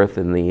Wadsworth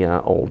in the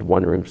old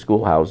one-room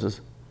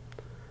schoolhouses.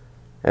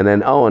 And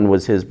then Owen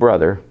was his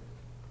brother.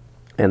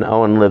 And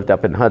Owen lived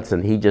up in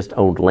Hudson. He just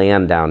owned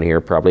land down here,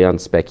 probably on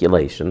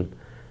speculation.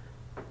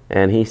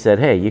 And he said,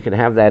 hey, you can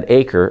have that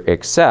acre,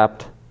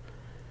 except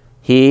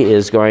he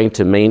is going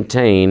to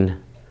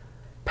maintain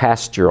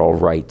pastoral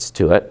rights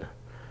to it,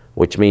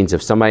 which means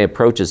if somebody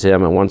approaches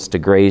him and wants to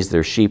graze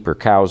their sheep or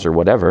cows or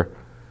whatever,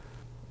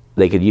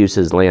 they could use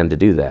his land to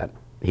do that.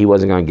 he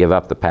wasn't going to give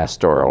up the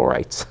pastoral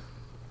rights.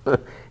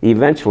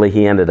 Eventually,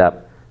 he ended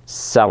up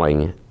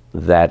selling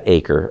that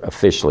acre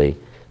officially,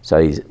 so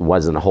he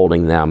wasn't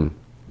holding them,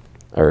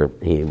 or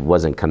he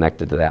wasn't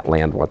connected to that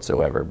land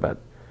whatsoever. But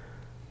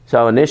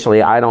so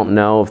initially, I don't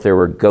know if there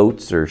were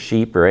goats or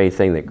sheep or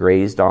anything that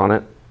grazed on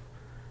it,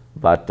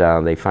 but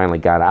they finally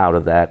got out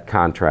of that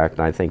contract,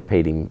 and I think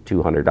paid him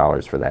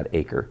 $200 for that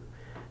acre.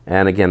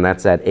 And again,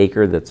 that's that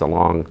acre that's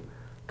along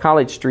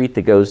College Street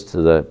that goes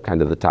to the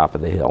kind of the top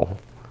of the hill.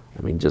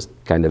 I mean, just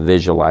kind of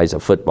visualize a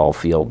football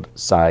field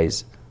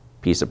size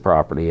piece of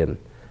property, and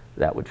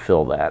that would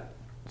fill that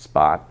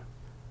spot.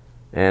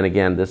 And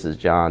again, this is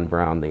John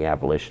Brown, the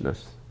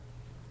abolitionist.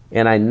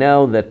 And I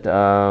know that,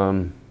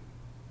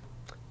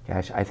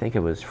 I think it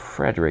was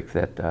Frederick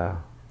that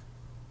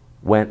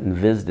went and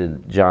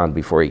visited John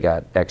before he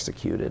got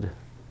executed.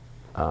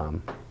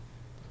 And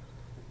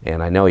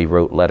I know he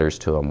wrote letters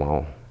to him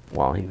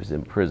while he was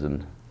in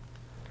prison.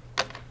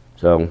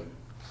 So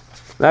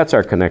that's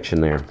our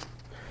connection there.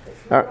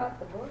 Who brought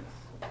the books?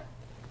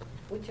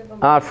 Which of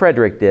them?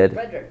 Frederick did.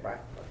 Frederick brought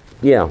the books.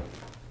 Yeah.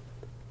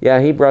 Yeah,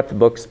 he brought the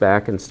books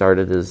back and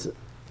started his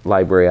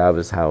library out of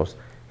his house.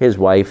 His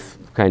wife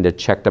kind of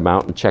checked him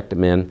out and checked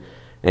him in,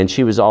 and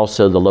she was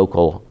also the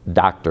local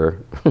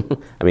doctor.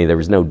 I mean, there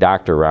was no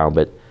doctor around,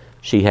 but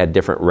she had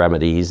different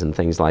remedies and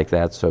things like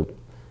that, so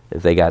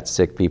if they got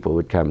sick, people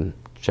would come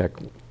check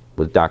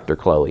with Dr.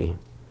 Chloe,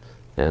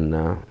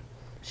 and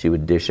she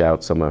would dish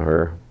out some of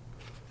her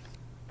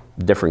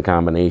different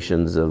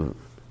combinations of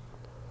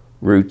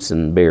roots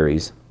and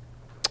berries.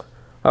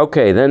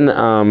 Okay, then,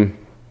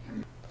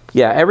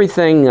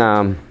 everything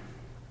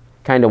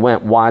kind of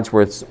went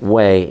Wadsworth's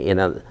way.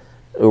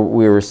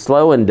 We were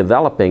slow in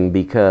developing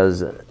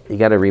because you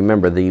got to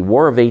remember the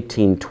War of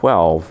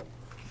 1812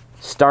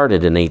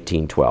 started in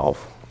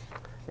 1812,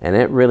 and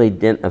it really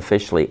didn't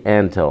officially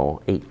end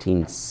until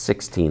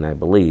 1816, I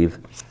believe.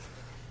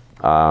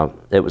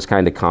 It was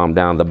kind of calmed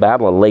down. The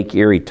Battle of Lake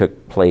Erie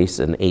took place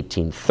in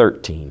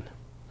 1813.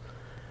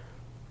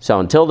 So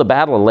until the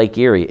Battle of Lake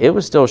Erie, it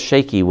was still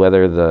shaky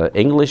whether the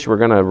English were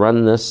going to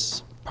run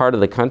this part of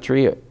the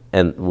country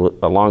and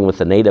along with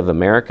the Native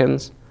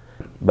Americans.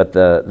 But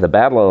the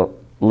Battle of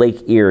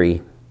Lake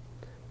Erie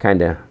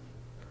kind of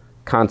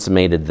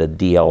consummated the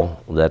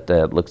deal.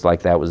 That looks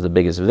like that was the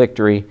biggest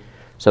victory.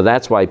 So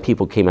that's why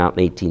people came out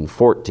in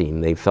 1814.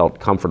 They felt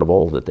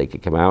comfortable that they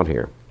could come out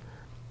here.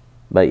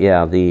 But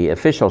yeah, the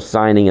official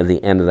signing of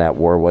the end of that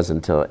war wasn't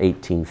until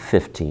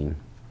 1815.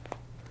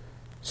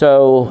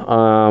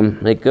 So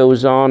it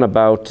goes on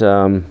about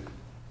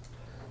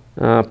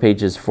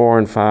pages 4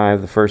 and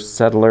 5, the first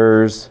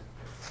settlers,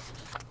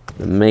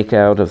 the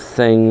make-out of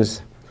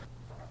things.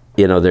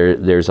 You know,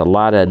 there's a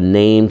lot of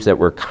names that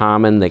were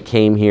common that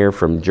came here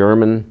from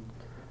German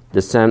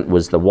descent.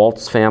 Was the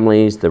Waltz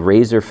families, the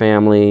Razor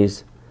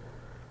families,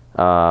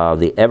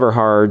 the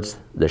Everhards,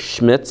 the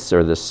Schmitz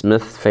or the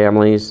Smith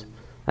families.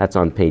 That's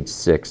on page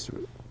 6,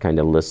 kind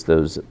of lists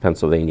those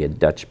Pennsylvania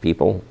Dutch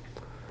people.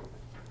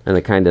 And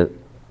it kind of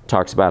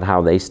talks about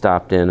how they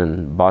stopped in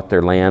and bought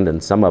their land,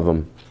 and some of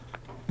them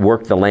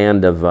worked the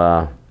land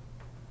of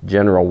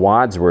General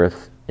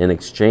Wadsworth in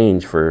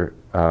exchange for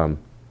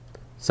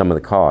some of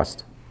the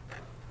cost.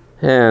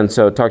 And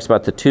so it talks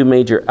about the two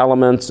major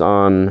elements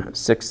on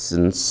 6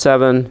 and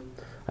 7.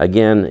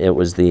 Again, it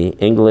was the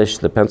English,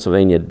 the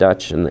Pennsylvania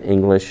Dutch, and the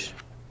English,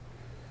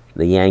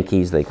 the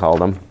Yankees, they called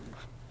them.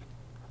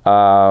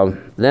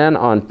 Then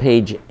on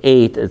page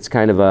 8, it's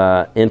kind of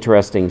an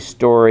interesting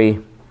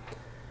story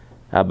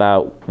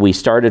about, we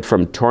started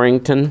from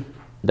Torrington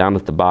down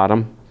at the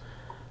bottom.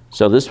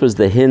 So this was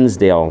the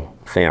Hinsdale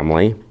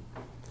family,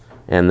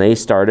 and they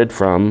started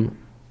from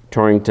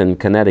Torrington,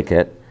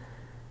 Connecticut.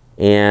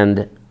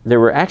 And there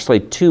were actually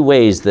two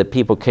ways that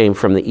people came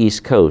from the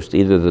East Coast,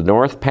 either the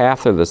North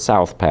Path or the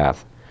South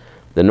Path.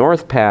 The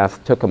North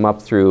Path took them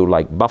up through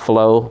like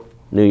Buffalo,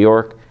 New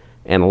York,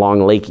 and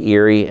along Lake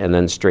Erie, and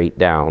then straight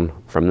down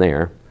from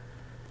there.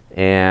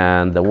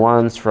 And the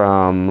ones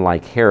from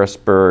like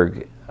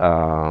Harrisburg,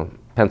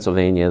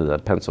 Pennsylvania, the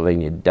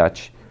Pennsylvania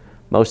Dutch,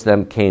 most of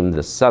them came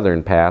the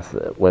southern path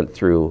that went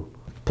through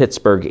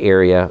Pittsburgh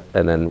area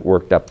and then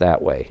worked up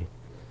that way.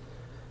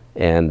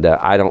 And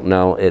I don't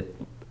know, it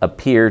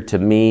appeared to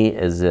me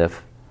as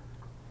if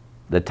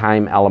the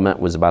time element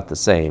was about the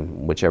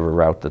same, whichever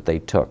route that they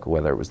took,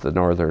 whether it was the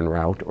northern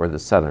route or the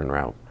southern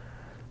route.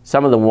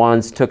 Some of the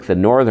ones took the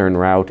northern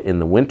route in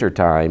the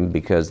wintertime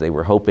because they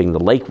were hoping the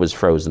lake was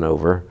frozen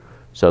over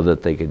so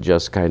that they could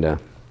just kind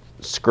of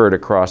skirt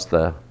across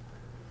the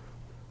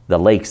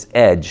lake's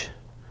edge.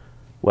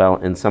 Well,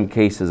 in some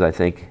cases, I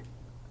think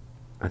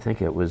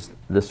it was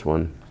this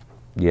one.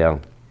 Yeah,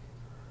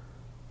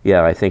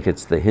 I think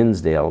it's the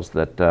Hinsdales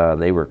that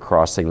they were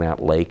crossing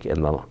that lake,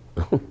 and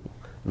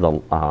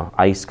the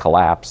ice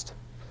collapsed,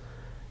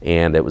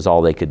 and it was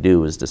all they could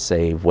do was to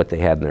save what they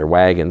had in their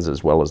wagons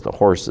as well as the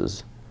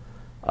horses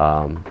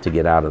to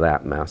get out of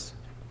that mess.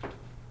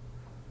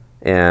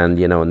 And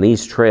in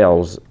these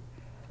trails,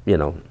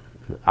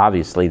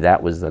 obviously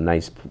that was the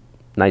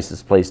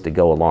nicest place to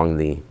go along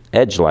the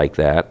edge like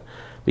that.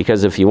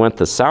 because if you went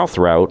the south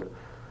route,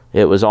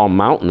 it was all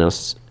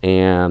mountainous,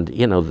 and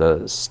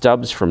the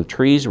stubs from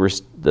trees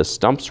the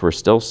stumps were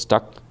still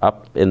stuck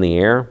up in the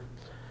air.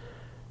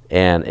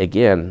 And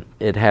again,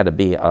 it had to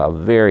be a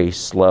very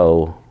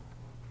slow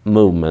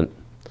movement.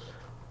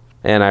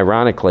 And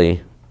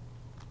ironically,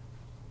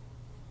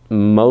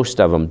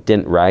 most of them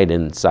didn't ride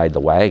inside the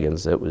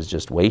wagons. It was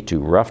just way too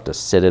rough to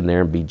sit in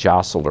there and be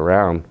jostled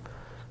around.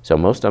 So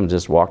most of them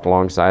just walked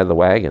alongside the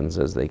wagons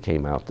as they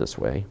came out this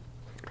way.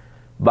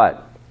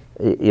 But,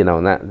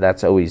 and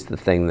that's always the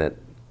thing that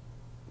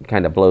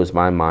kind of blows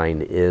my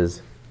mind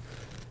is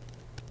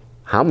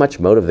how much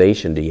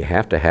motivation do you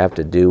have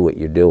to do what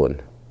you're doing?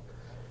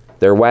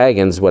 Their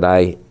wagons, what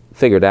I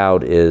figured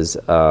out is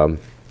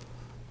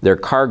their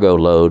cargo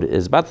load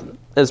is about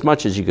as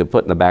much as you could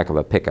put in the back of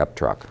a pickup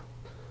truck.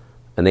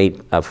 A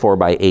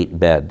 4x8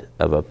 bed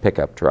of a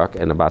pickup truck,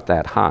 and about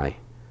that high.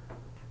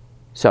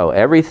 So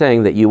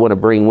everything that you want to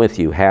bring with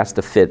you has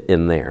to fit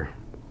in there,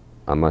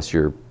 unless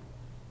you're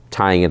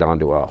tying it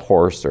onto a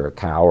horse or a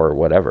cow or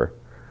whatever.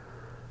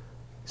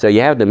 So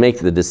you have to make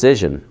the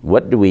decision,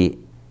 what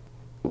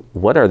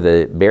are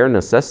the bare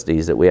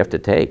necessities that we have to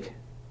take?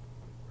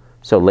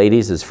 So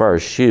ladies, as far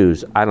as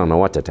shoes, I don't know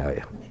what to tell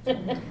you.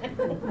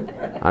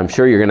 I'm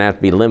sure you're going to have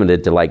to be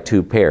limited to like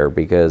 2 pair,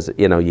 because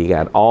you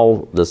got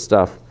all the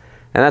stuff.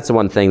 And that's the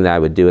one thing that I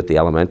would do at the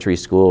elementary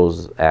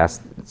schools,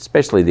 ask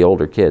especially the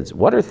older kids,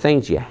 what are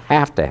things you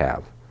have to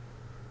have?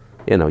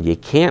 You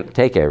can't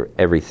take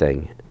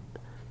everything.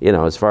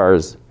 As far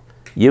as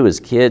you as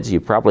kids,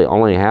 you probably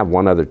only have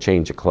one other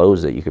change of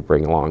clothes that you could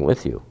bring along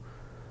with you,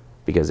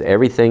 because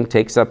everything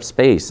takes up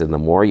space, and the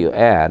more you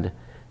add,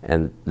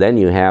 and then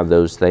you have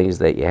those things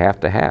that you have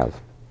to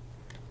have.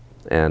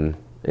 And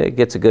it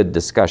gets a good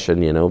discussion,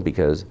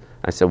 because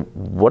I said,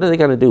 what are they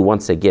going to do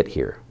once they get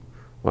here?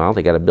 Well,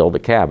 they got to build a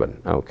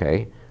cabin.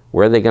 Okay.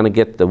 Where are they going to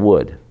get the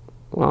wood?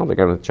 Well, they're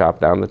going to chop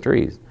down the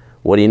trees.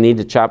 What do you need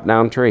to chop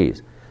down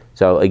trees?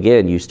 So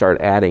again, you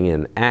start adding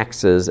in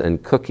axes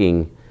and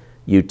cooking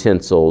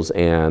utensils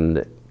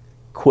and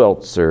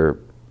quilts or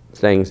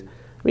things.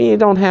 I mean, you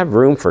don't have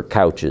room for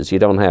couches. You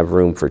don't have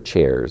room for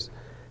chairs.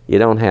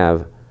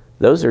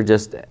 Those are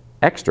just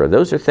extra.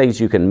 Those are things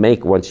you can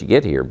make once you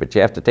get here, but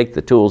you have to take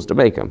the tools to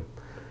make them.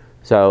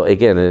 So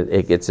again,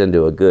 it gets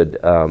into a good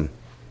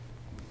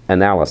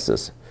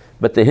analysis.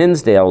 But the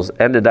Hinsdales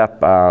ended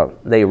up,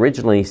 they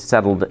originally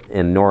settled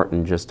in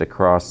Norton, just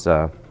across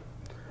the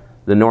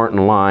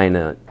Norton line,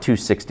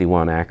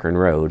 261 Akron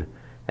Road,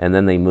 and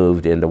then they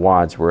moved into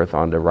Wadsworth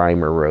onto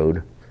Reimer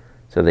Road.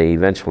 So they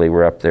eventually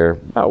were up there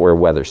about where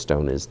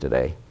Weatherstone is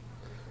today.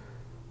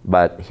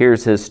 But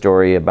here's his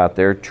story about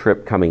their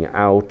trip coming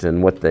out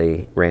and what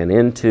they ran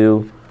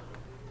into.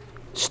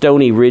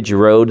 Stony Ridge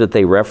Road that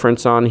they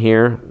reference on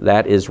here,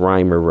 that is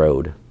Reimer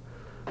Road.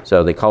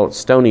 So they call it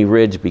Stony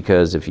Ridge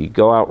because if you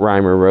go out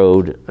Reimer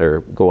Road or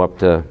go up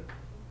to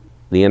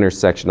the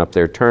intersection up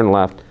there, turn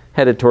left,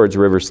 headed towards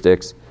River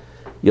Styx,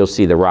 you'll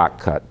see the rock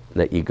cut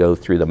that you go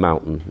through the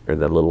mountain or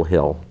the little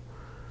hill.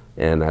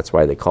 And that's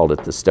why they called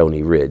it the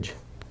Stony Ridge.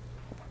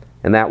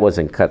 And that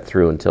wasn't cut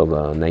through until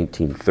the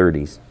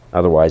 1930s.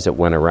 Otherwise, it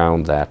went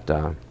around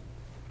that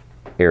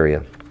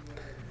area.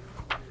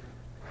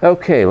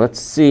 Okay, let's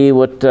see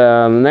what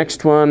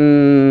next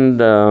one,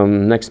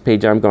 next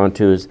page I'm going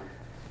to is,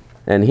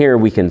 and here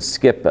we can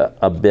skip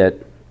a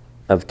bit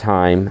of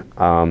time.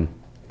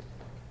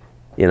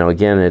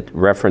 Again, it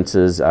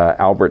references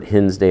Albert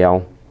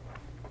Hinsdale.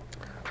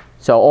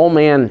 So old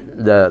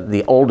man,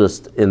 the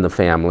oldest in the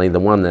family, the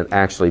one that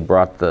actually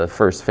brought the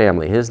first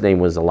family, his name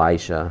was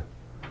Elisha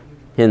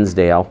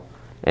Hinsdale,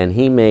 and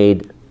he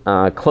made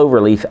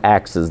cloverleaf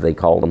axes, they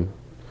called them.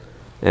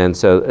 And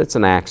so it's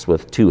an axe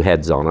with 2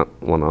 heads on it,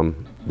 one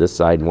on this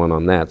side and one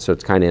on that. So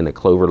it's kind of in a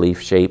cloverleaf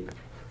shape.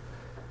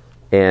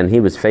 And he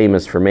was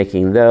famous for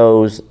making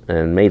those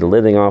and made a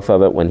living off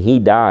of it. When he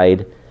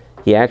died,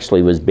 he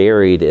actually was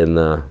buried in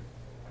the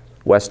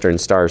Western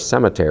Star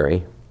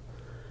Cemetery.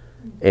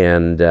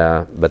 And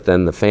but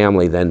then the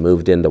family then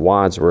moved into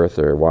Wadsworth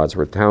or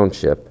Wadsworth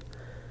Township,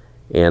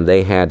 and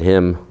they had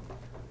him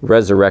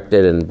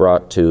resurrected and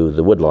brought to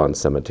the Woodlawn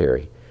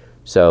Cemetery.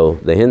 So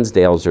the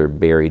Hinsdales are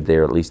buried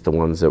there, at least the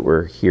ones that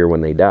were here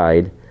when they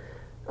died,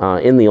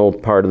 in the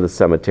old part of the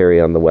cemetery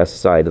on the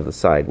west side of the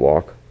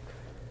sidewalk.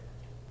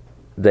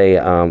 They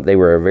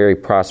were a very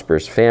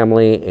prosperous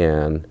family,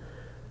 and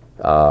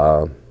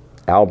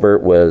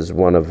Albert was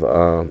one of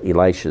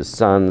Elisha's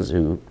sons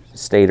who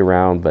stayed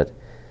around, but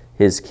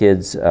his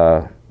kids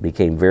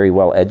became very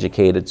well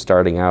educated,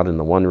 starting out in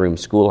the one-room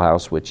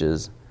schoolhouse, which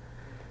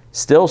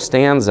still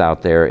stands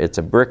out there. It's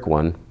a brick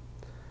one,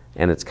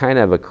 and it's kind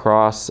of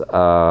across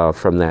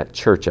from that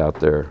church out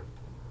there,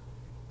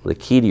 the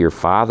Key to Your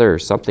Father or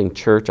something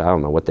church. I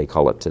don't know what they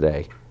call it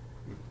today.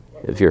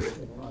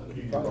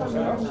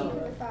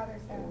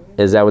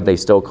 Is that what they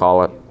still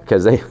call it?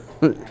 Because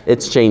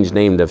it's changed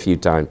named a few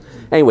times.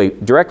 Anyway,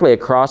 directly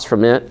across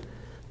from it,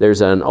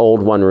 there's an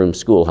old one-room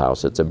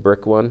schoolhouse. It's a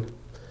brick one.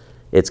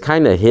 It's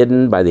kind of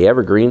hidden by the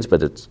evergreens,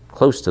 but it's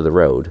close to the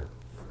road,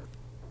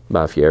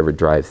 if you ever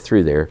drive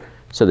through there.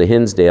 So the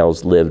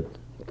Hinsdales lived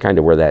kind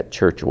of where that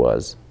church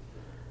was,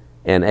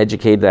 and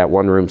educated that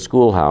one-room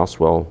schoolhouse.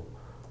 Well,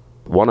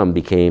 one of them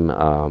became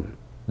a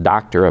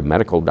doctor, a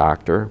medical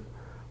doctor.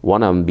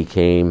 One of them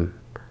became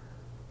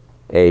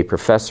a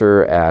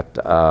professor at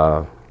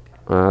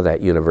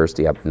that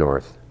university up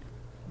north.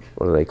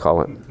 What do they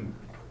call it?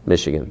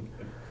 Michigan.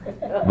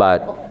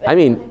 But, I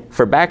mean,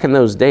 for back in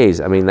those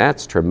days, I mean,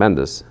 that's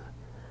tremendous.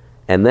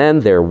 And then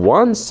their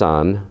one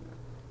son,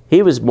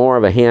 he was more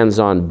of a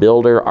hands-on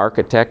builder,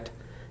 architect.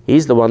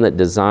 He's the one that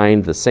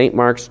designed the St.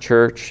 Mark's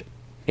Church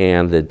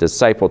and the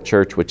Disciple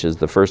Church, which is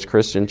the first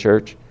Christian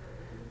church.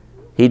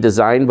 He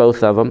designed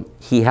both of them.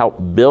 He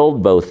helped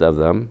build both of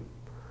them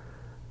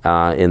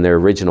in their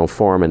original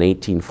form in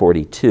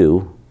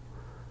 1842.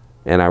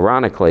 And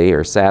ironically,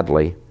 or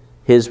sadly,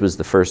 his was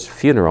the first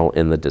funeral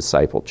in the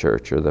Disciple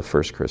Church, or the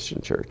first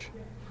Christian church.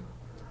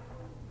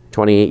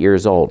 28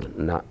 years old.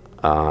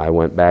 I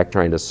went back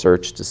trying to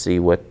search to see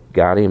what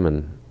got him,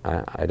 and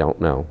I don't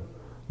know.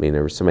 I mean,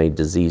 there were so many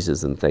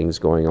diseases and things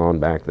going on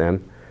back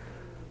then.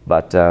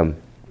 But,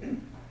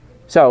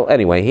 so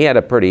anyway, he had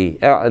a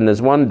pretty, and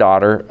his one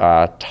daughter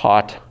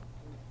taught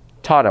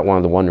at one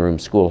of the one-room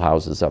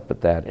schoolhouses up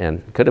at that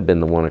end. Could have been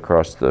the one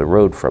across the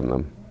road from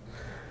them.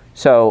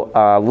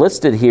 So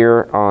listed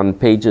here on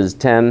pages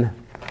 10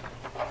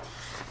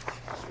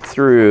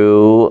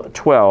 through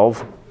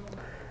 12,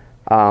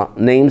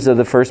 names of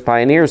the first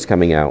pioneers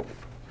coming out.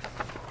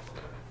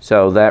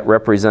 So that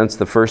represents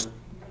the first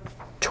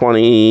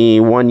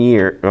 21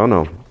 year,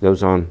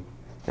 goes on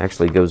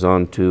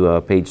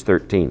to page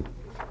 13.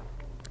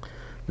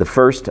 The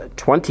first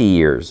 20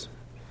 years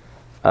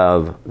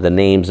of the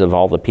names of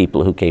all the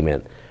people who came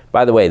in.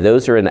 By the way,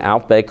 those are in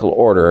alphabetical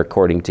order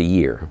according to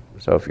year.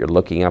 So if you're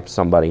looking up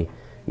somebody,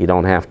 you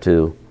don't have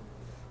to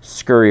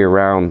scurry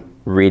around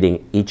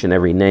reading each and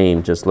every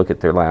name. Just look at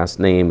their last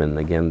name, and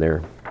again,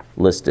 they're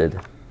listed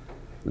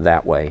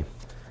that way.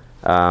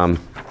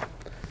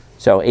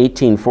 So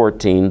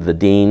 1814, the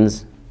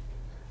Deans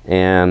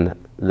and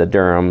the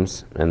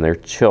Durhams and their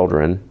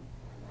children,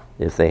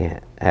 if they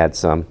had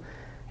some.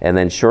 And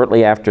then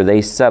shortly after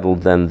they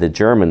settled, then the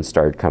Germans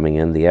started coming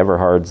in, the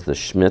Everhards, the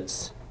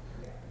Schmidts,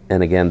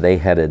 and again, they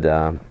headed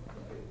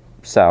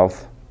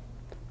south.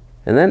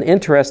 And then,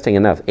 interesting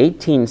enough,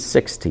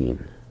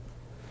 1816.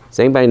 Does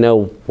anybody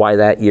know why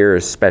that year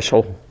is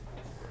special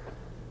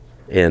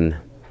in,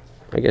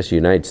 I guess,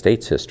 United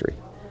States history?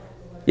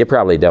 You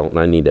probably don't, and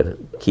I need to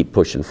keep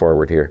pushing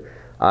forward here.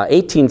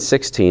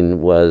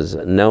 1816 was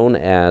known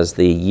as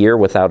the year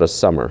without a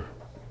summer.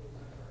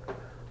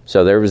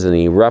 So there was an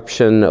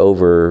eruption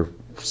over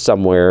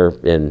somewhere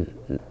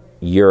in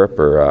Europe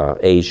or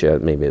Asia,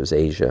 maybe it was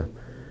Asia,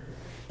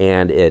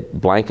 and it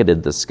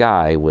blanketed the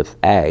sky with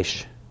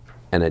ash,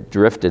 and it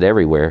drifted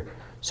everywhere.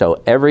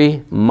 So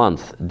every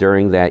month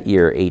during that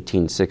year,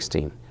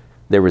 1816,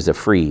 there was a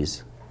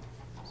freeze.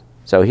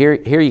 So here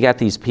you got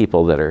these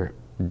people that are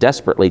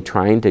desperately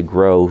trying to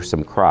grow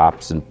some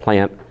crops and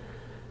plant,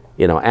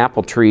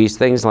 apple trees,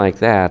 things like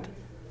that.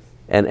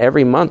 And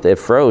every month it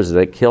froze and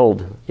it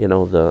killed,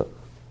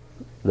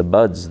 the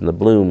buds and the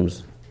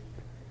blooms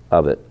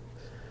of it.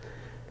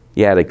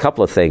 You had a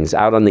couple of things.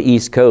 Out on the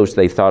East Coast,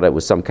 they thought it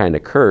was some kind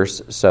of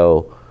curse,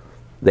 so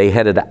they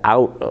headed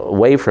out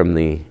away from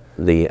the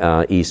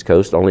East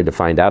Coast, only to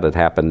find out it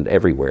happened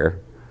everywhere.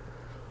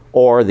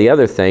 Or the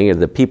other thing,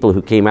 the people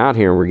who came out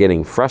here were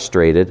getting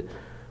frustrated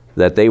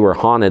that they were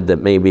haunted that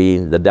maybe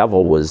the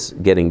devil was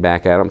getting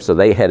back at them, so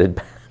they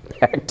headed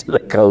back to the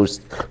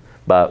coast.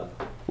 But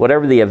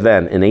whatever the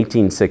event, in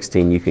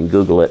 1816, you can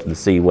Google it and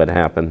see what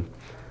happened.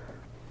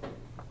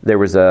 There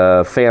was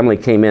a family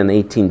came in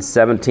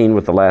 1817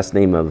 with the last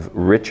name of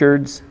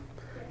Richards,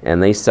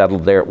 and they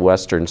settled there at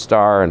Western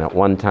Star, and at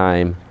one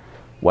time,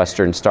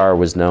 Western Star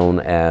was known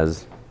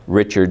as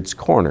Richards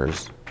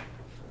Corners.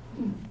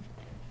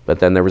 But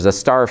then there was a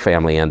Star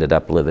family ended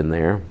up living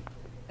there,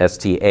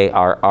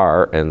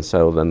 Starr, and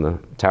so then the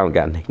town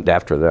got named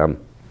after them.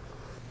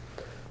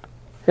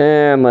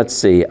 And let's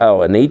see, in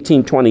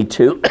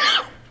 1822,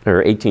 or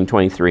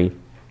 1823,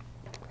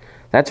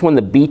 that's when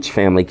the Beach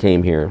family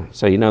came here.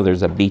 So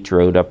there's a beach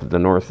road up at the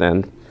north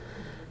end.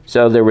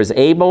 So there was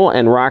Abel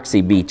and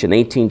Roxy Beach. In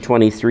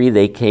 1823,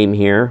 they came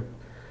here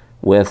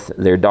with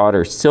their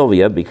daughter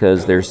Sylvia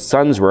because their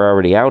sons were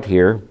already out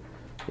here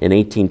in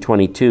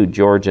 1822,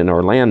 George and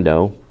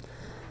Orlando.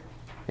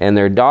 And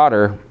their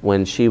daughter,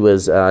 when she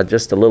was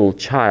just a little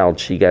child,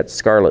 she got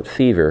scarlet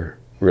fever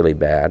really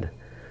bad.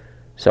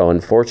 So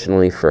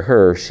unfortunately for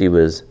her, she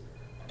was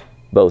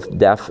both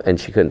deaf and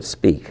she couldn't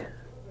speak.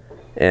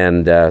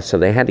 And so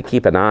they had to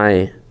keep an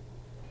eye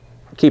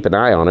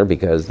on her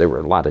because there were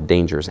a lot of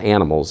dangerous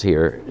animals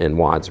here in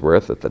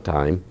Wadsworth at the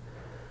time.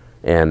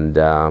 And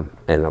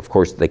of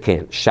course they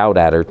can't shout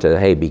at her to,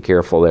 hey, be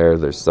careful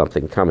there's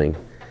something coming.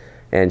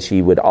 And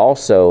she would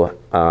also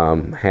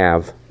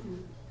have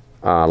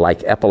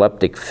like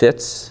epileptic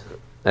fits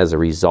as a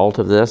result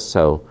of this.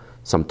 So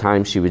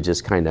sometimes she would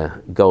just kind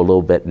of go a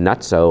little bit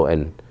nutso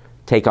and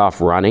take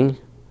off running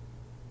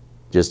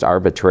just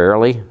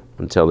arbitrarily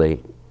until they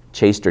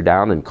chased her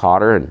down and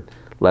caught her and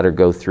let her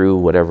go through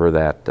whatever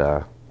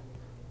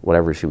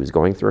she was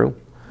going through.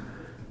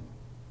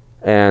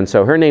 And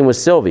so her name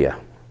was Sylvia.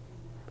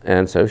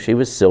 And so she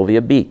was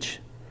Sylvia Beach.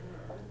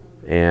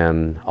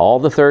 And all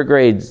the third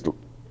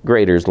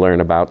graders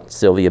learn about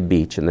Sylvia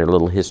Beach in their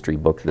little history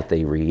book that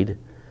they read.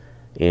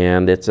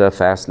 And it's a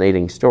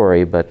fascinating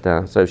story. But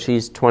so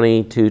she's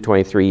 22,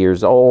 23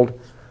 years old.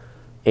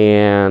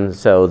 And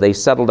so they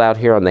settled out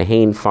here on the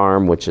Hayne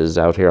Farm, which is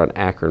out here on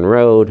Akron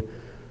Road.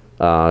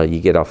 You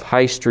get off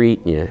High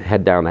Street, you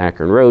head down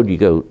Akron Road, you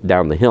go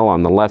down the hill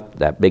on the left,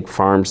 that big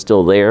farm's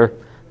still there.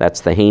 That's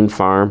the Hayne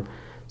Farm.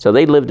 So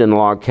they lived in a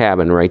log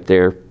cabin right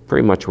there,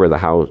 pretty much where the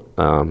house,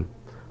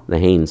 the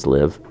Haynes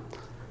live.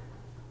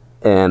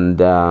 And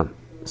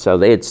so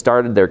they had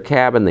started their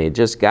cabin, they had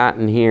just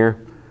gotten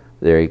here.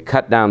 They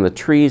cut down the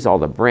trees, all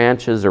the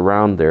branches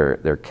around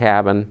their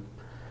cabin.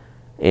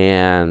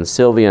 And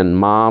Sylvia and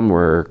Mom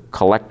were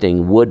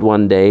collecting wood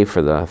one day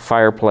for the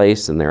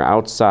fireplace, and they're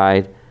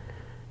outside.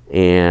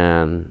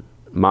 And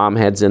Mom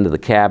heads into the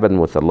cabin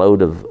with a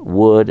load of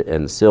wood,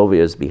 and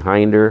Sylvia's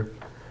behind her.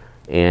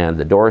 And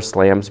the door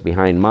slams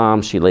behind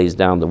Mom. She lays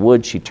down the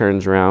wood. She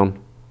turns around.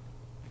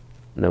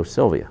 No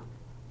Sylvia.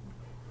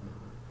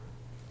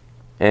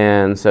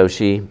 And so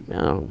she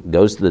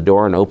goes to the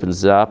door and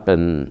opens it up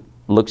and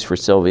looks for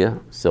Sylvia.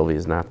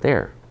 Sylvia's not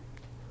there.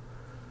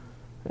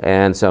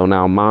 And so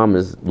now Mom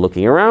is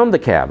looking around the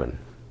cabin.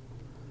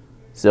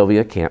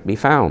 Sylvia can't be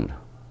found.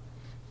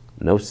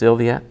 No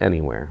Sylvia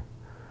anywhere.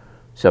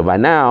 So by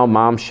now,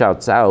 Mom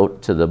shouts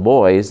out to the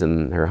boys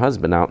and her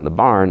husband out in the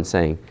barn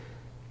saying,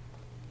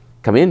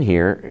 come in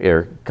here,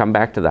 or come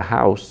back to the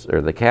house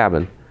or the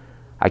cabin.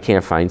 I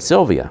can't find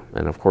Sylvia.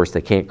 And of course,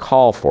 they can't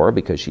call for her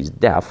because she's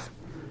deaf.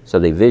 So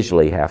they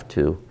visually have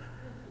to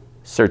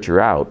search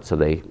her out. So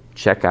they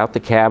check out the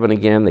cabin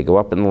again. They go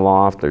up in the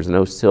loft. There's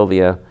no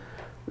Sylvia.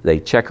 They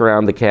check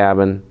around the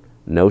cabin.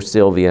 No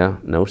Sylvia.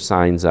 No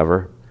signs of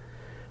her.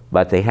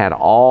 But they had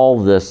all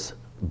this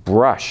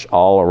brush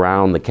all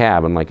around the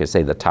cabin, like I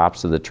say, the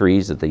tops of the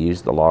trees that they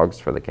use the logs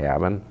for the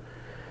cabin.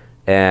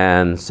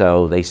 And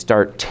so they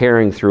start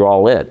tearing through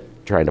all it,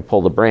 trying to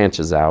pull the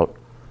branches out,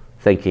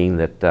 thinking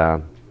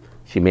that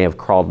she may have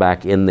crawled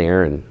back in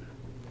there and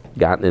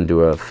gotten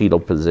into a fetal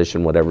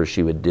position, whatever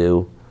she would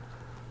do.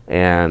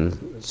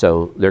 And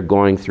so they're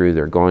going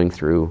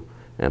through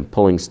and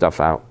pulling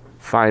stuff out.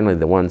 Finally,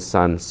 the one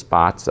son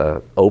spots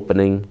an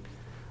opening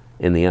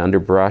in the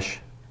underbrush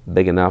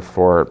big enough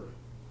for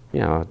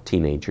a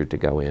teenager to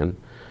go in.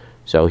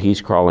 So he's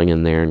crawling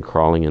in there and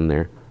crawling in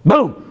there.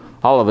 Boom!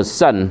 All of a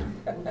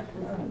sudden,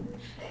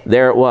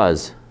 there it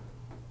was.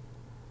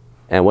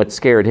 And what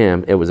scared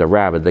him, it was a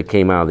rabbit that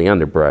came out of the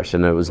underbrush,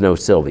 and there was no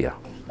Sylvia.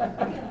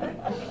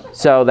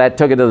 So that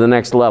took it to the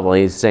next level.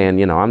 He's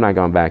saying, I'm not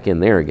going back in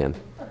there again.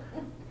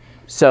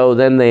 So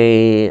then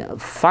they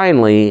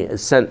finally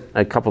sent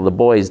a couple of the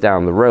boys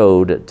down the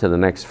road to the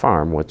next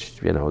farm,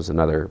 which, is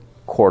another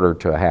quarter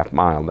to a half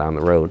mile down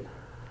the road,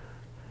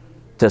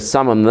 to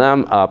summon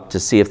them up to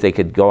see if they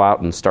could go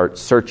out and start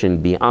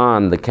searching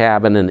beyond the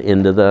cabin and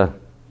into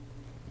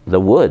the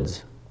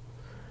woods,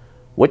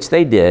 which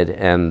they did,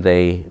 and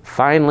they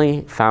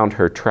finally found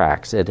her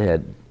tracks. It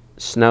had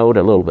snowed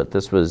a little bit.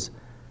 This was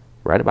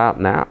right about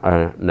now,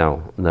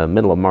 the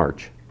middle of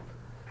March.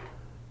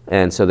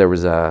 And so there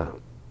was a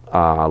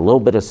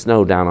little bit of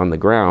snow down on the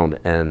ground,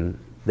 and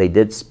they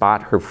did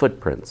spot her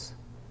footprints.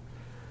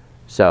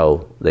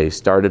 So they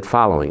started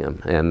following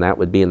them, and that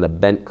would be in the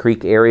Bent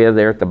Creek area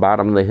there at the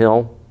bottom of the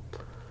hill.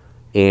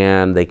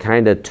 And they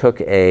kind of took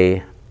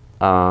a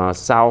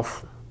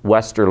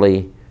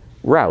southwesterly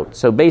route.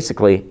 So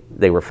basically,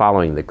 they were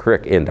following the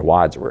creek into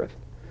Wadsworth,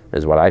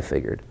 is what I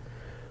figured,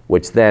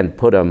 which then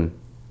put them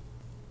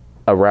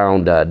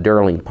around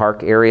Durling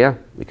Park area,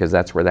 because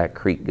that's where that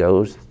creek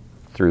goes,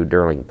 through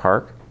Durling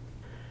Park.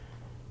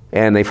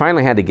 And they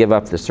finally had to give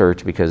up the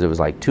search because it was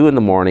like 2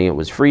 a.m. It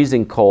was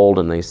freezing cold,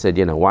 and they said,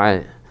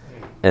 why?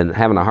 And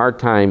having a hard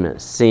time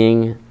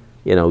seeing,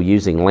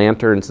 using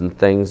lanterns and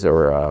things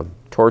or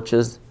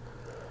torches.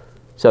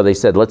 So they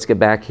said, let's get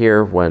back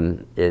here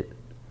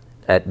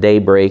at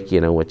daybreak,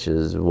 which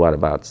is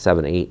about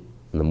 7, 8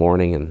 in the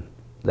morning and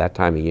that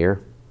time of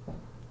year.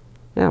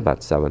 Yeah,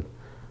 about 7.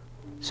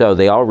 So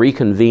they all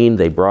reconvened.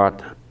 They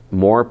brought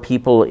more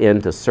people in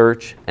to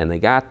search, and they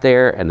got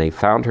there and they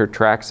found her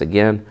tracks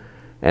again.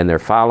 And they're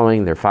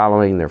following,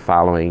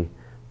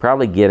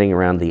 probably getting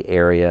around the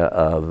area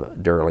of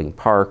Durling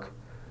Park,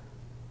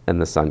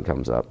 and the sun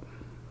comes up.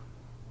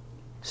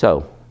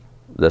 So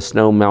the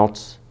snow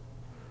melts,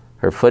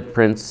 her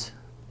footprints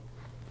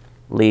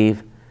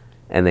leave,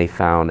 and they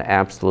found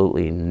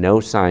absolutely no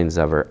signs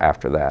of her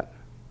after that.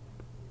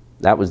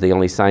 That was the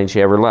only sign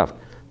she ever left.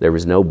 There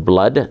was no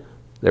blood,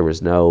 there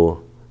was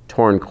no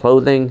torn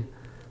clothing,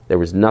 there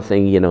was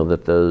nothing,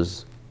 that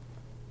those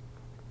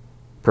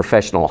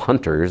professional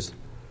hunters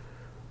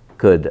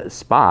could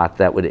spot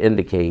that would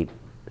indicate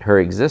her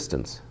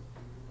existence.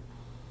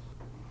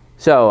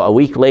 So a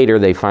week later,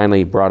 they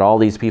finally brought all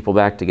these people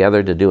back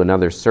together to do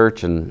another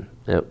search, and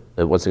it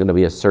wasn't going to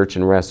be a search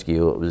and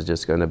rescue. It was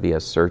just going to be a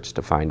search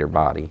to find her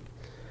body.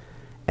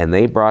 And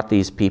they brought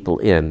these people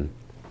in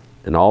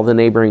all the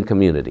neighboring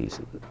communities.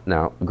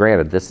 Now,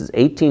 granted, this is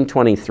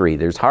 1823.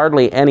 There's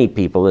hardly any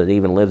people that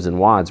even lives in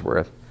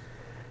Wadsworth.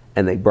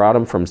 And they brought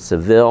them from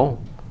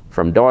Seville,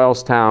 from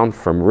Doylestown,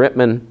 from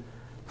Rittman,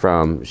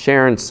 from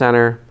Sharon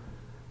Center,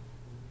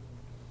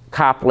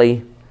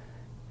 Copley,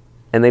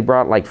 and they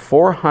brought like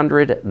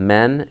 400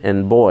 men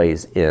and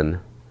boys in,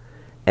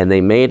 and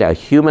they made a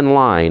human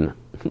line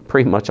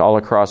pretty much all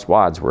across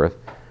Wadsworth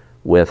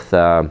with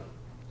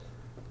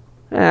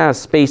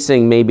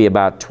spacing maybe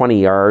about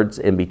 20 yards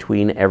in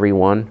between every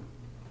one.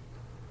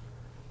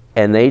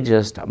 And they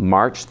just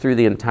marched through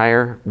the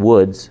entire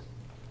woods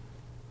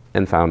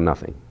and found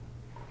nothing.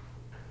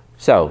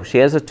 So she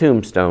has a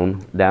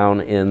tombstone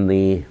down in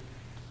the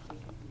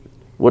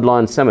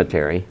Woodlawn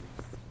Cemetery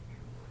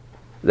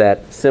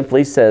that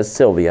simply says,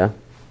 Sylvia,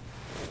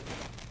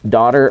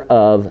 daughter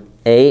of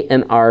A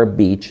and R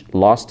Beach,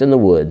 lost in the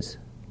woods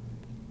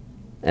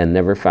and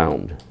never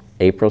found,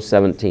 April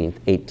 17th,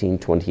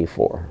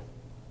 1824.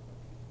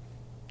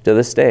 To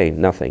this day,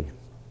 nothing.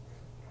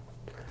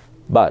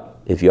 But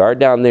if you are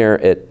down there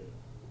at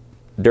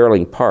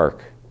Durling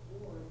Park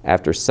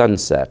after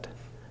sunset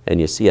and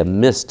you see a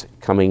mist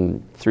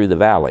coming through the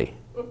valley,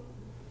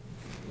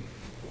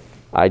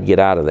 I'd get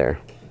out of there.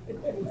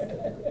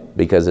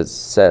 Because it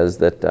says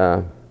that,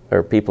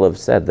 or people have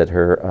said that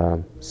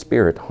her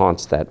spirit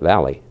haunts that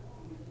valley.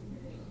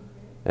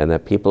 And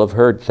that people have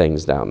heard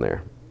things down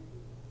there.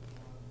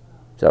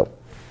 So,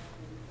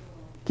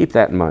 keep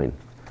that in mind.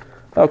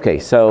 Okay,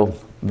 so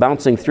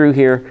bouncing through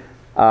here,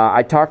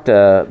 I talked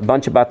a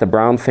bunch about the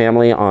Brown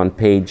family on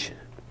page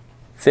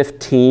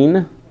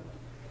 15.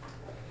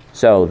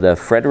 So, the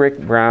Frederick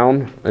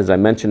Brown, as I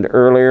mentioned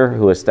earlier,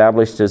 who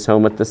established his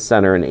home at the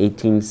center in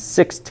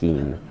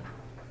 1816.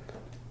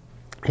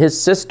 His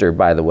sister,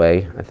 by the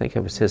way, I think it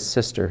was his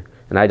sister,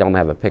 and I don't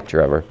have a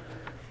picture of her,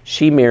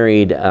 she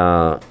married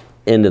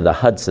into the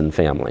Hudson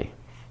family.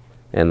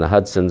 And the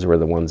Hudsons were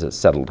the ones that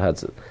settled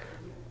Hudson.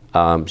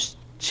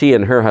 She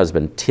and her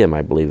husband, Tim,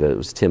 I believe it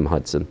was Tim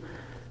Hudson,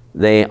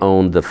 they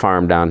owned the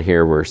farm down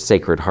here where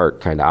Sacred Heart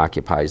kind of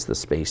occupies the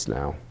space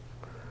now.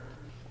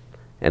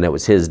 And it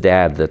was his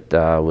dad that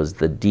was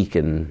the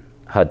Deacon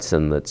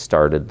Hudson that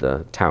started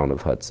the town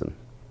of Hudson.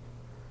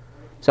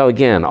 So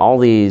again, all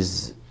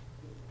these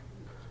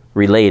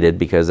related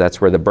because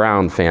that's where the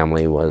Brown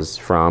family was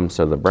from.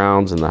 So the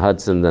Browns and the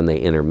Hudson, then they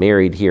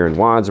intermarried here in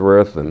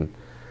Wadsworth, and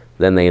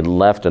then they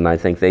left, and I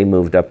think they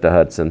moved up to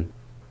Hudson.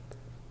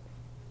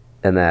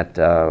 And that,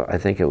 I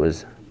think it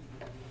was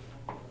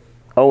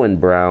Owen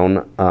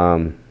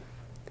Brown,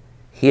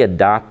 he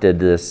adopted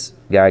this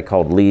guy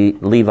called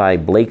Levi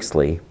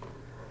Blakesley.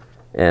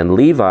 And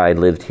Levi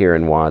lived here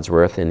in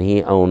Wadsworth, and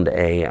he owned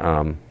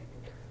a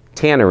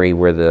tannery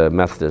where the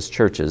Methodist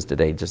church is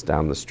today, just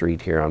down the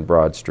street here on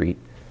Broad Street,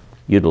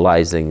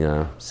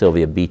 utilizing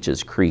Sylvia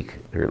Beach's creek,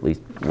 or at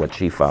least what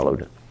she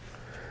followed.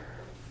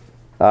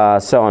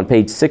 So on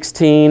page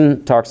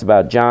 16, talks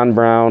about John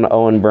Brown,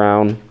 Owen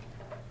Brown,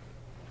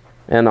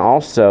 and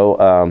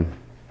also,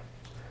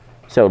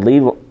 so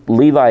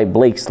Levi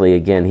Blakesley,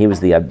 again, he was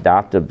the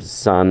adoptive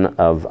son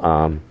of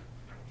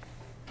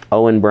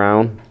Owen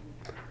Brown,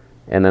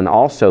 and then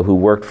also who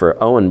worked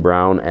for Owen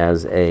Brown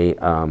as a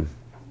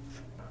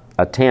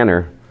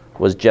tanner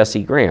was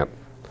Jesse Grant.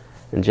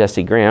 And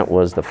Jesse Grant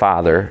was the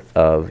father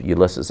of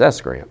Ulysses S.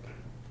 Grant.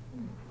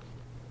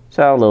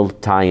 So a little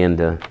tie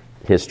into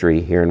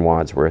history here in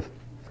Wadsworth.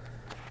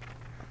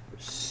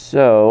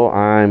 So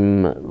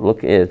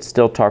it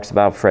still talks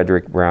about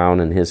Frederick Brown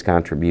and his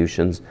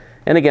contributions.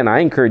 And again, I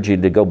encourage you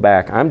to go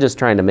back. I'm just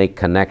trying to make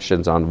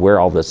connections on where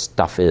all this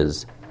stuff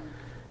is.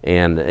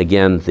 And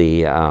again,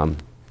 the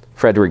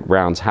Frederick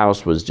Brown's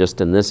house was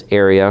just in this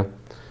area.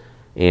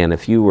 And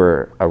if you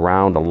were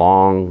around a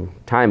long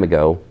time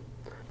ago,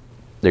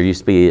 there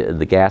used to be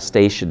the gas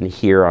station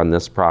here on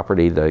this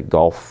property, the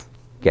Gulf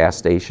gas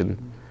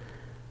station.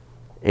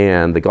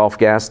 And the Gulf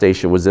gas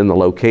station was in the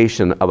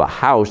location of a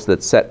house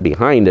that sat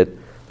behind it.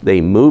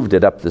 They moved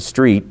it up the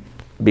street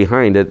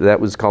behind it. That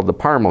was called the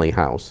Parmley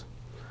House.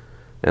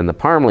 And the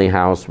Parmley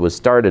House was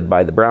started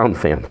by the Brown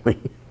family.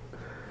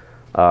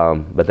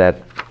 But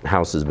that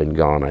house has been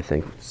gone, I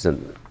think,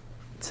 since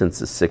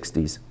the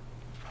 60s.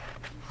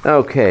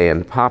 Okay,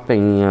 and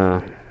popping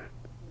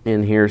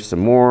in here some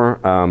more.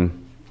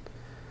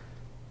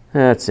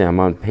 Let's see, I'm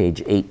on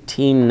page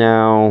 18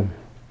 now.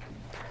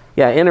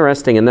 Yeah,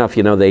 interesting enough,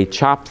 they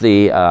chopped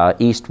the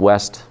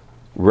east-west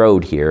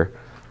road here.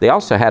 They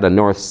also had a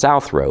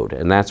north-south road,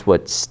 and that's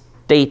what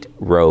State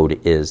Road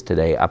is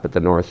today up at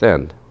the north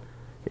end,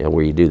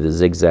 where you do the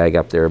zigzag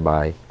up there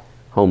by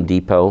Home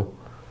Depot.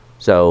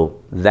 So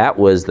that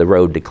was the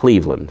road to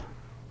Cleveland.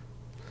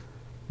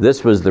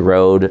 This was the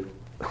road,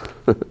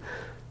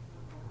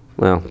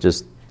 well,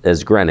 just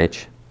as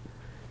Greenwich.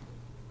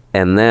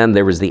 And then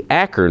there was the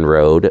Akron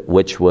Road,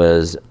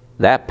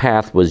 that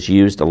path was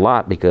used a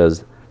lot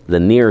because the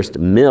nearest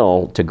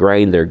mill to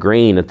grind their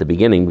grain at the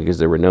beginning, because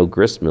there were no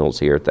grist mills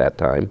here at that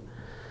time.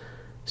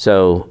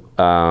 So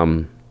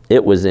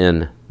it was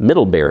in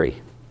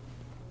Middlebury.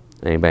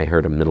 Anybody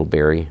heard of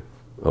Middlebury?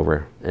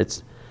 over.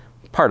 It's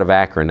part of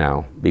Akron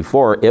now.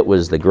 Before, it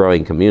was the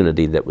growing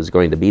community that was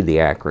going to be the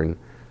Akron,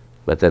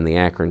 but then the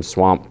Akron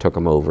swamp took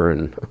them over,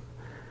 and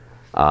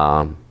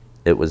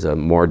it was a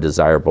more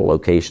desirable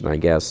location, I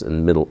guess,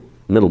 and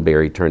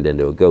Middlebury turned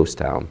into a ghost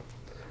town.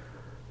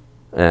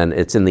 And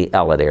it's in the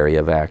Ellett area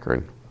of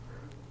Akron.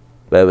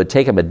 But it would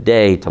take them a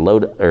day to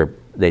load, or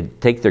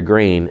they'd take their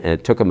grain, and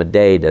it took them a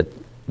day to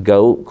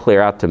go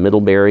clear out to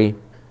Middlebury,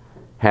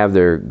 have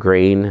their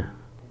grain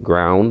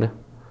ground,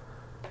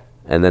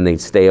 and then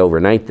they'd stay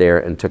overnight there,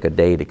 and took a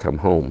day to come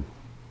home.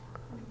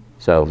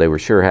 So they were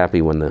sure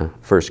happy when the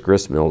first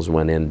grist mills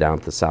went in down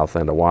at the south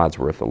end of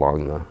Wadsworth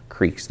along the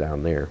creeks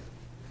down there.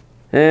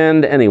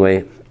 And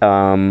anyway,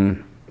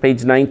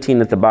 page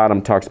 19 at the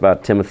bottom talks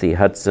about Timothy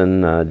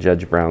Hudson,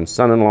 Judge Brown's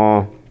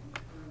son-in-law.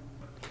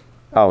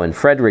 Oh, and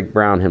Frederick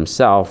Brown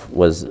himself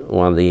was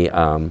one of the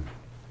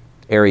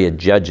area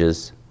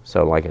judges.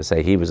 So like I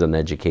say, he was an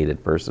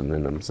educated person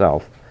in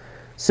himself.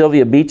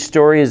 Sylvia Beach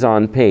story is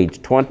on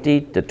page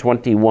 20 to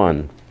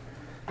 21.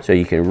 So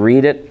you can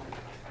read it,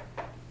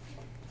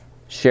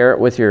 share it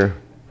with your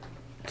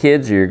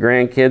kids or your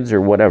grandkids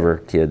or whatever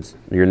kids,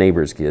 your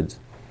neighbor's kids.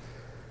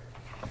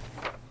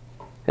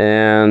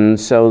 And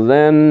so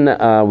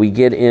then we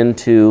get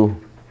into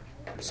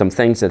some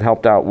things that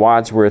helped out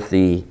Wadsworth.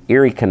 The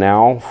Erie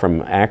Canal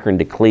from Akron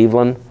to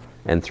Cleveland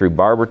and through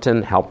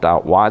Barberton helped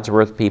out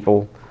Wadsworth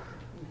people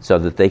so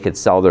that they could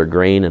sell their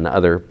grain in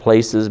other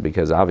places,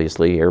 because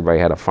obviously everybody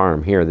had a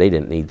farm here. They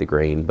didn't need the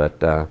grain.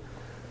 But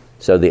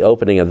so the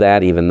opening of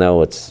that, even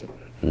though it's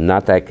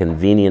not that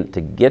convenient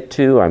to get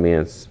to, I mean,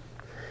 it's...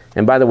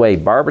 And by the way,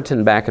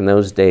 Barberton back in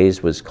those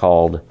days was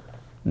called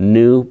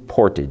New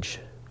Portage.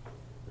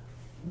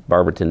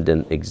 Barberton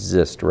didn't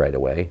exist right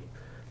away.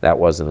 That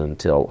wasn't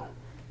until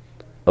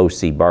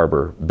O.C.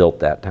 Barber built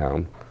that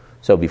town.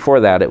 So before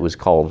that, it was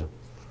called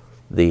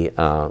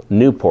the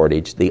New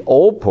Portage. The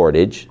Old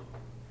Portage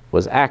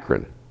was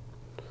Akron.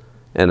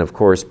 And of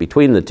course,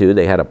 between the two,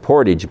 they had a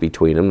portage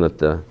between them that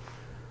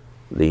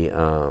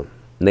the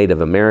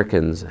Native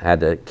Americans had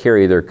to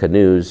carry their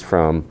canoes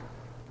from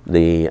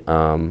the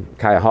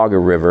Cuyahoga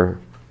River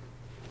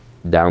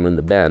down in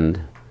the Bend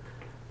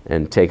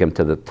and take them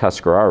to the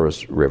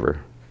Tuscarawas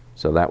River.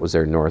 So that was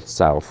their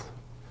north-south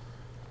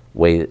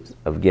way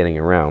of getting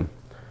around.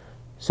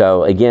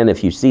 So again,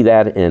 if you see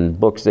that in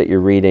books that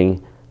you're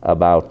reading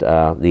about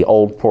the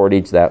Old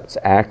Portage, that's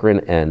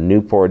Akron, and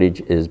New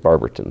Portage is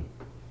Barberton.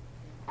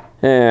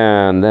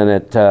 And then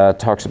it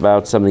talks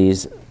about some of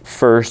these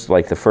first,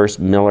 like the first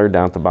miller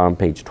down at the bottom,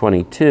 page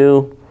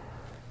 22,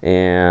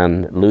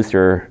 and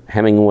Luther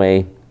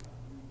Hemingway.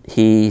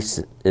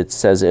 It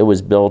says it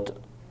was built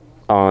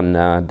on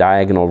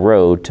Diagonal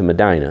Road to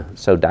Medina.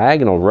 So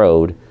Diagonal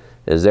Road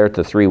is there at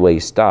the three-way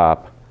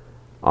stop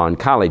on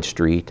College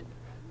Street,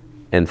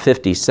 and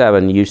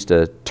 57 used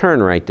to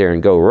turn right there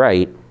and go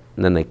right,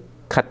 and then they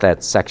cut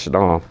that section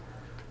off.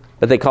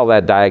 But they call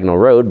that Diagonal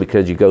Road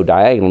because you go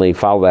diagonally,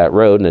 follow that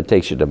road, and it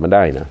takes you to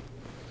Medina.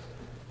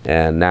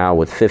 And now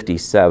with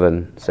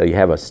 57, so you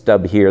have a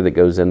stub here that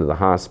goes into the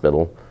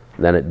hospital,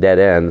 then it dead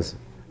ends,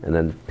 and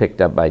then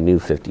picked up by New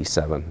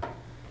 57.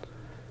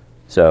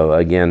 So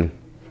again,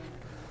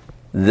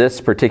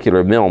 this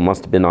particular mill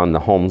must have been on the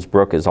Holmes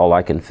Brook is all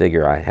I can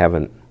figure. I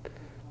haven't,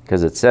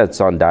 because it says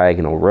it's on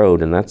Diagonal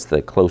Road, and that's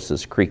the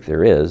closest creek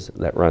there is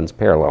that runs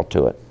parallel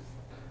to it.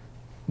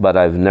 But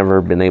I've never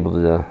been able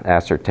to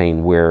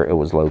ascertain where it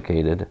was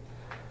located.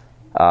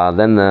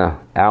 Then the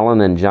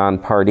Allen and John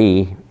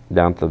Pardee,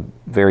 down at the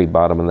very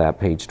bottom of that,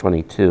 page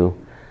 22,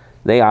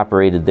 they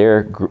operated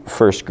their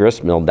first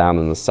grist mill down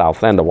in the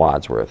south end of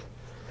Wadsworth.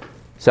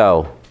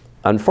 So,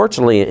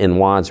 unfortunately in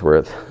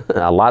Wadsworth,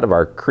 a lot of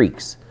our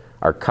creeks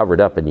are covered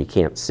up and you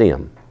can't see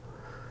them.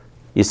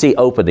 You see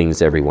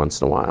openings every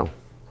once in a while.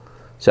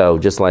 So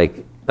just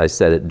like I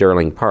said at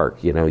Durling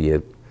Park, you know,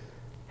 you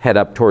head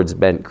up towards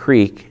Bent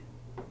Creek.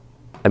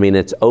 I mean,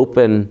 it's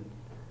open.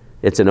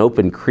 It's an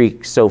open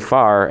creek so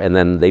far, and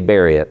then they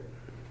bury it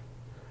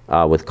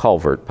with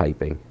culvert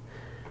piping.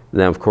 And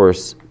then, of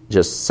course,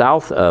 just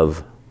south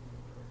of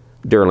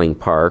Durling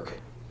Park,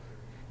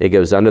 it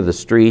goes under the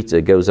streets.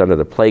 It goes under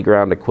the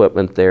playground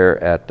equipment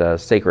there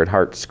at Sacred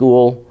Heart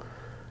School.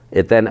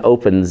 It then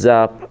opens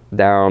up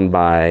down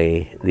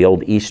by the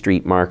old East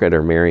Street Market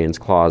or Marion's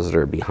Closet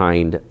or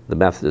behind the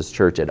Methodist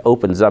Church. It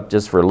opens up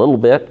just for a little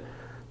bit.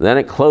 Then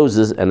it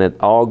closes, and it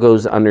all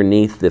goes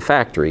underneath the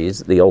factories,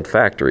 the old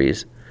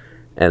factories,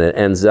 and it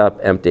ends up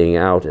emptying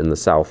out in the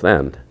south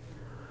end.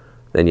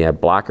 Then you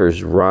have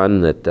Blocker's Run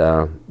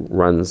that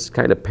runs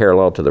kind of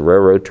parallel to the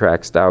railroad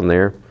tracks down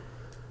there.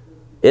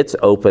 It's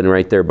open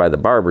right there by the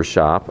barber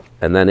shop,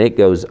 and then it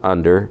goes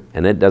under,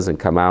 and it doesn't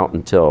come out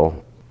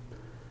until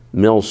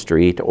Mill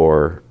Street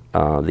or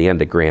the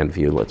end of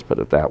Grandview, let's put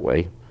it that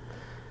way.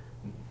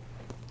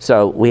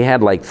 So we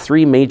had like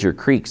 3 major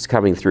creeks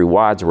coming through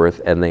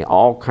Wadsworth, and they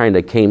all kind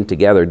of came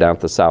together down at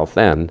the south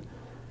end,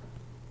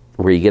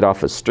 where you get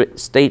off of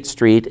State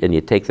Street and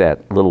you take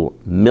that little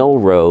mill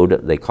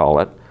road, they call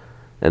it,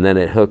 and then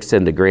it hooks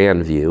into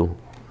Grandview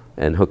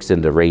and hooks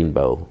into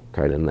Rainbow,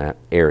 kind of in that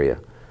area.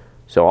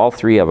 So all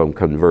three of them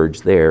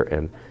converged there,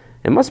 and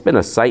it must have been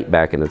a sight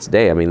back in its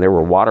day. I mean, there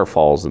were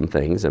waterfalls and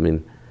things. I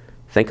mean,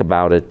 think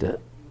about it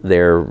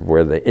there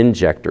where the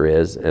injector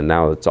is, and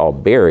now it's all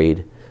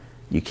buried.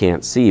 You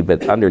can't see,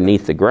 but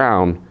underneath the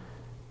ground,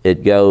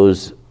 it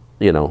goes,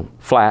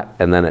 flat,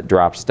 and then it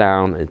drops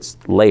down. It's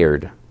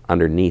layered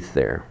underneath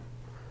there.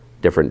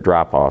 Different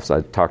drop-offs.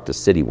 I talked to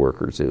city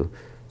workers who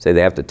say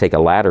they have to take a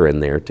ladder in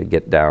there to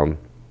get down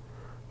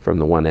from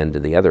the one end to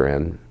the other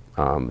end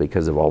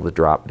because of all the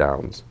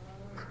drop-downs.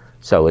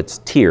 So it's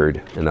tiered,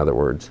 in other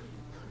words.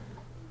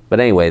 But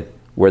anyway,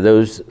 where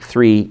those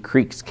three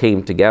creeks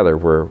came together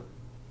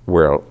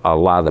where a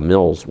lot of the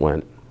mills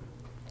went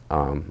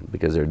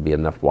because there'd be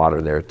enough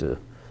water there to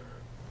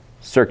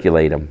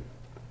circulate them.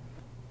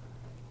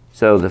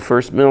 So the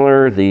first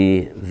miller,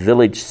 the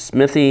village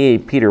smithy,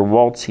 Peter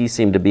Waltz, he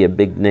seemed to be a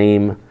big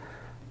name.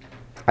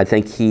 I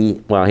think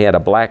he had a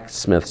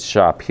blacksmith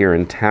shop here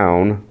in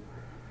town.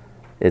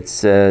 It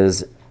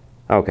says,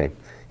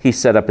 he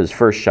set up his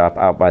first shop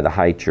out by the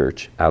High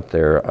Church, out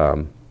there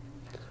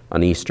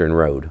on Eastern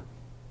Road,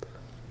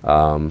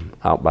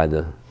 out by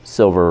the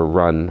Silver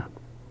Run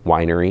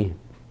Winery.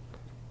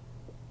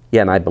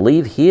 Yeah, and I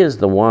believe he is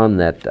the one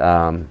that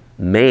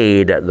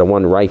made the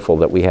one rifle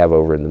that we have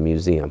over in the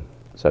museum.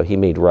 So he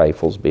made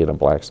rifles, being a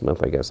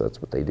blacksmith. I guess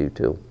that's what they do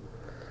too.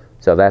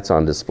 So that's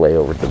on display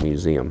over at the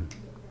museum.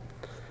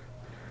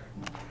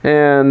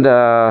 And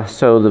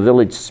so the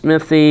village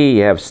smithy,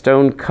 you have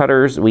stone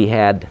cutters. We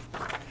had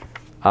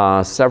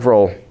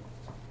several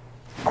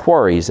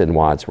quarries in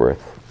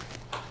Wadsworth.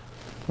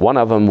 One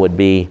of them would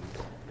be,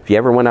 if you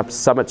ever went up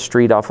Summit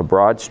Street off of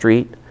Broad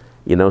Street,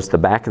 you notice the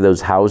back of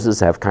those houses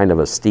have kind of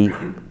a steep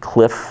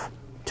cliff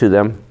to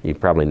them. You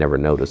probably never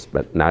noticed,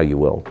 but now you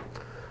will.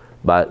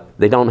 But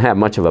they don't have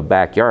much of a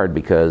backyard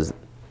because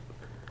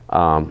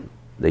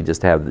they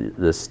just have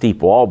the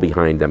steep wall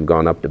behind them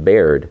gone up to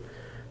Baird.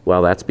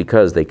 Well, that's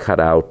because they cut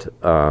out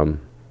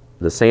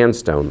the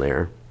sandstone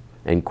there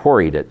and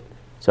quarried it.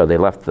 So they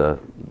left the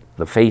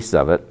face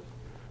of it,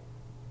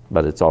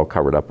 but it's all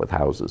covered up with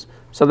houses.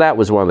 So that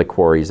was one of the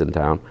quarries in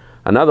town.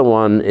 Another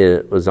one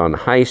was on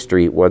High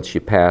Street once you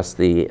pass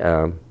the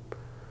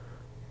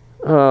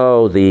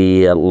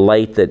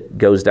light that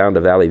goes down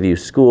to Valley View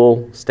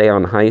School. Stay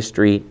on High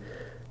Street,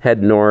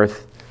 head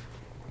north,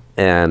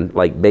 and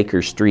like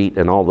Baker Street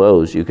and all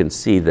those, you can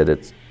see that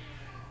it's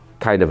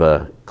kind of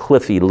a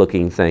cliffy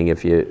looking thing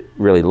if you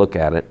really look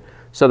at it.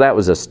 So that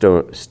was a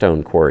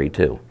stone quarry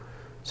too.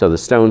 So the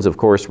stones, of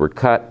course, were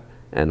cut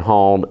and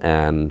hauled,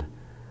 and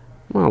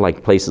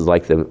like places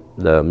like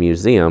the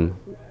museum,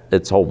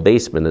 its whole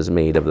basement is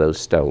made of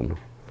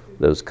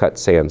those cut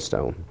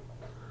sandstone.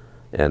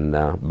 And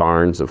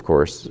barns, of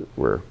course,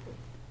 were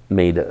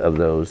made of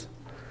those.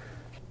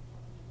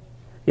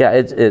 Yeah,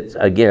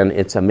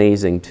 it's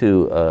amazing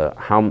too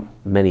how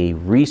many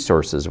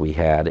resources we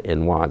had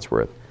in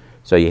Wadsworth.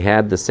 So you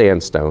had the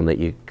sandstone that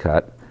you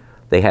cut.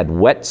 They had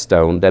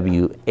whetstone,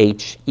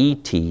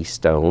 W-H-E-T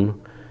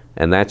stone,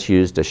 and that's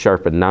used to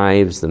sharpen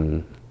knives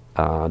and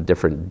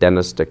different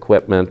dentist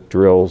equipment,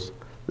 drills,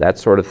 that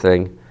sort of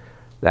thing.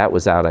 That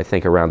was out, I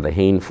think, around the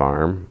Hayne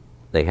farm.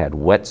 They had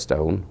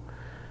whetstone.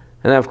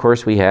 And then, of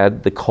course, we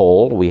had the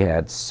coal, we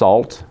had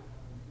salt,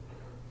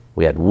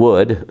 we had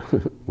wood,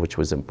 which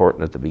was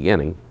important at the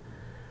beginning.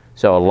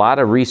 So a lot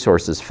of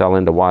resources fell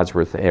into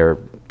Wadsworth,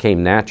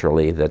 came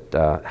naturally,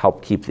 that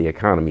helped keep the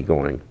economy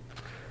going.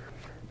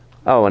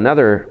 Oh,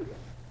 another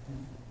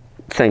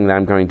thing that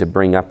I'm going to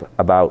bring up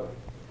about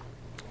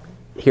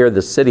here,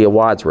 the city of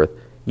Wadsworth.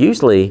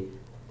 Usually,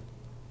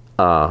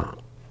 a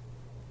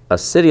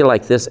city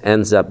like this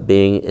ends up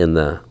being in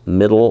the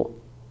middle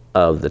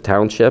of the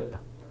township.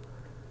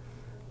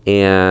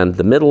 And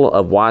the middle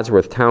of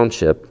Wadsworth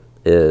Township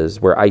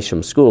is where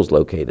Isham School is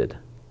located,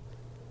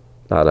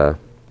 about a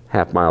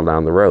half mile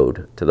down the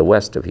road to the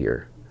west of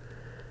here.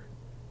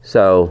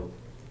 So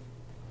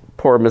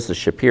poor Mrs.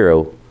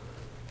 Shapiro,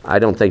 I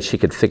don't think she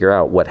could figure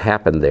out what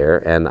happened there,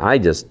 and I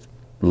just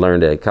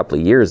learned it a couple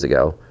of years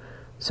ago.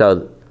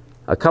 So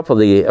a couple of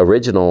the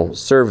original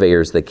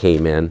surveyors that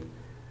came in,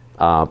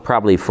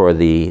 probably for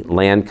the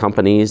land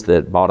companies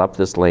that bought up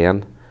this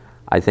land,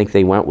 I think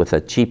they went with a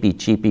cheapy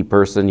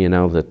person,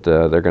 that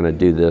they're going to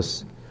do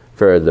this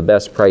for the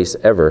best price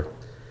ever.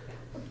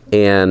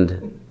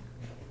 And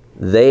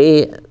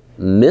they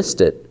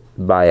missed it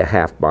by a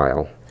half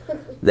mile.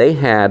 They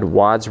had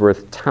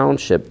Wadsworth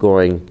Township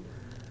going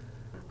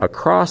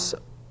across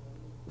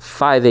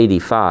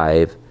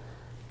 585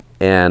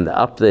 and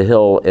up the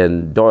hill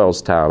in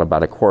Doylestown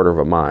about a quarter of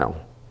a mile.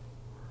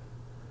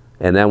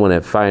 And then when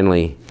it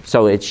finally,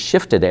 so it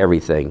shifted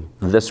everything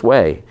this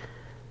way.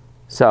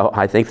 So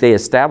I think they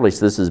established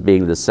this as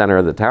being the center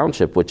of the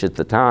township, which at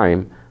the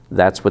time,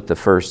 that's what the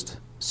first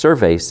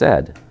survey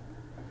said.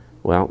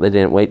 Well, they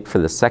didn't wait for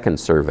the second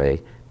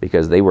survey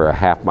because they were a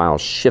half mile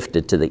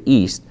shifted to the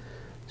east.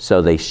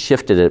 So they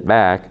shifted it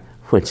back,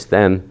 which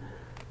then,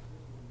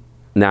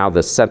 now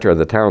the center of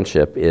the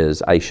township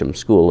is Isham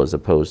School as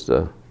opposed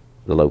to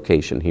the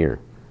location here.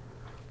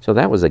 So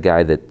that was a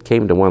guy that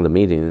came to one of the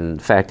meetings. In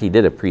fact, he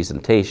did a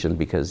presentation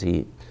because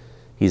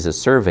he's a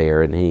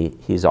surveyor and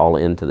he's all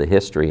into the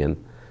history,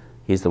 and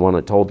he's the one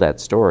that told that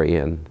story,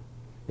 and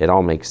it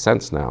all makes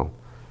sense now.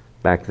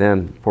 Back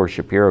then, poor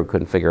Shapiro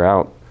couldn't figure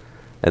out.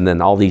 And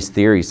then all these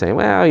theories saying,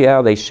 well,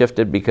 yeah, they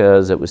shifted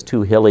because it was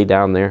too hilly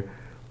down there.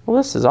 Well,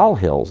 this is all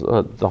hills.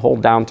 The whole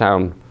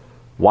downtown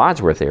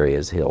Wadsworth area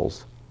is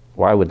hills.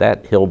 Why would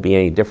that hill be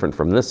any different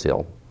from this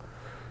hill?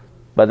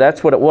 But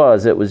that's what it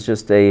was. It was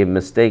just a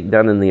mistake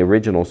done in the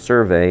original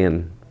survey,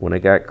 and when it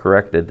got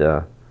corrected,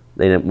 they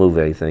didn't move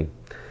anything.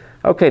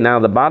 Okay, now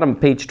the bottom,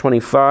 page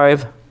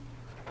 25,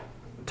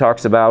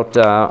 talks about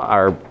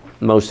our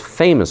most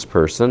famous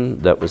person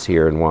that was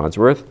here in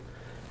Wadsworth,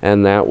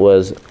 and that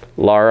was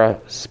Laura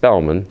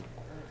Spellman,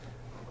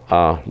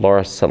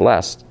 Laura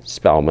Celeste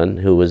Spellman,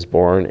 who was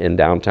born in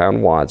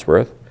downtown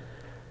Wadsworth.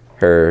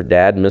 Her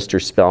dad, Mr.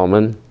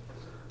 Spellman,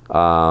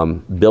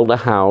 built a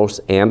house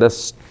and a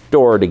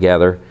store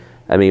together.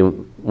 I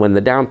mean, when the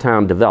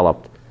downtown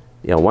developed,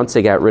 once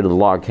they got rid of the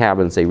log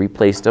cabins, they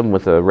replaced them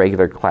with a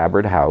regular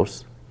clapboard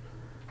house,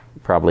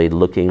 probably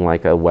looking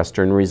like a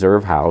Western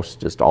Reserve house,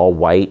 just all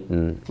white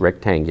and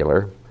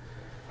rectangular.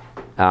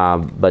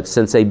 But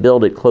since they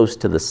built it close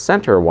to the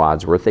center of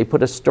Wadsworth, they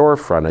put a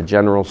storefront, a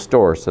general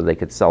store, so they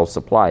could sell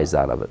supplies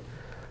out of it.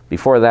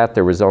 Before that,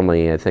 there was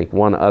only, I think,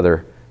 one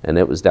other, and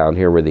it was down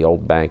here where the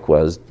old bank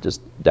was,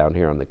 just down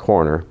here on the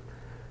corner.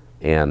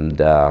 And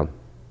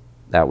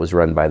that was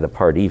run by the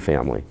Pardee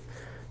family.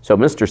 So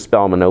Mr.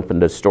 Spellman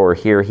opened a store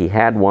here. He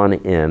had one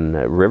in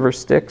River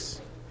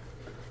Styx,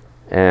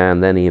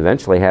 and then he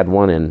eventually had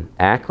one in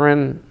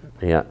Akron.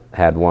 He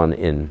had one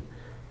in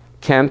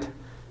Kent,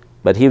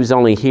 but he was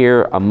only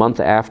here a month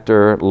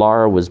after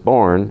Laura was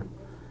born,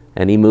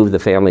 and he moved the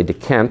family to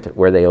Kent,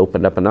 where they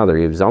opened up another.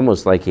 It was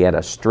almost like he had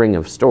a string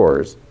of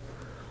stores,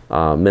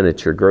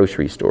 miniature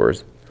grocery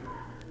stores.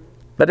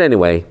 But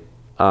anyway,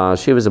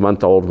 she was a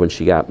month old when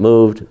she got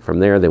moved. From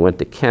there, they went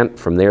to Kent.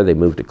 From there, they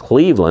moved to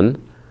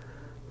Cleveland.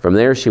 From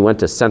there, she went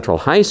to Central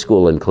High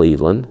School in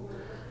Cleveland.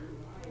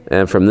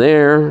 And from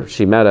there,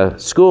 she met a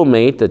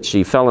schoolmate that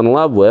she fell in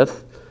love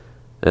with.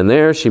 And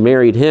there, she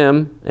married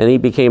him, and he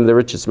became the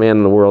richest man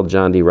in the world,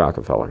 John D.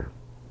 Rockefeller.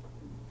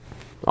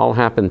 All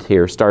happened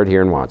here, started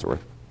here in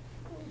Wadsworth.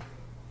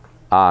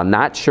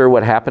 Not sure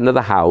what happened to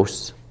the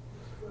house.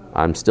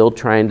 I'm still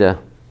trying to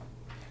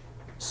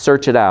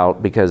search it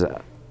out because,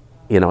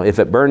 if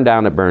it burned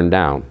down, it burned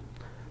down.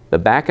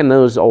 But back in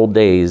those old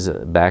days,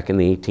 back in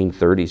the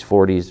 1830s,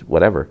 40s,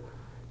 whatever,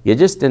 you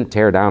just didn't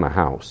tear down a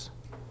house.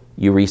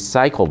 You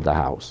recycled the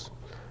house.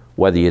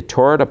 Whether you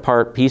tore it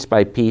apart piece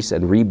by piece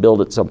and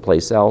rebuilt it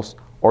someplace else,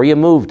 or you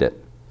moved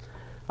it.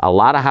 A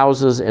lot of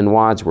houses in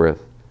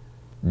Wadsworth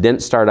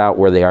didn't start out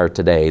where they are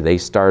today. They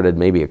started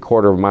maybe a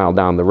quarter of a mile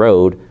down the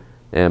road,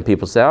 and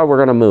people say, oh, we're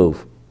going to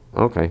move.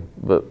 Okay,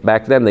 but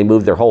back then they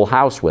moved their whole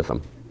house with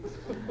them.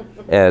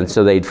 And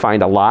so they'd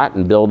find a lot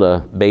and build a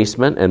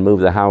basement and move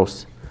the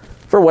house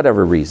for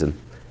whatever reason.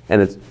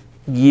 And it's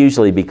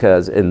usually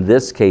because, in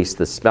this case,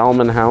 the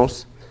Spellman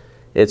house,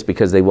 it's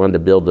because they wanted to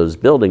build those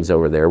buildings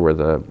over there where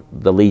the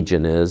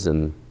Legion is,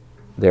 and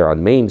they're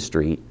on Main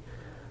Street.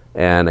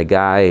 And a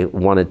guy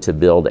wanted to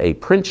build a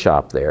print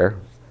shop there.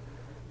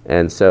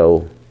 And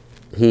so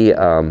he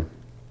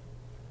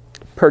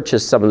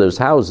purchased some of those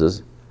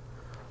houses,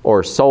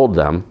 or sold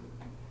them.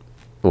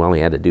 Well,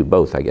 he had to do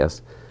both, I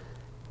guess.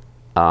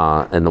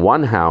 And the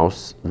one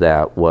house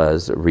that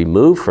was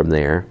removed from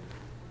there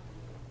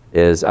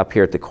is up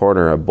here at the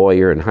corner of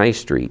Boyer and High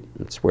Street.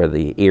 It's where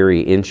the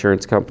Erie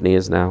Insurance Company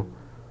is now.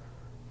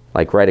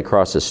 Like right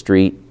across the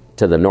street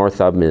to the north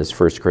of them is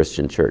First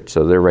Christian Church.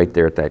 So they're right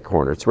there at that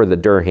corner. It's where the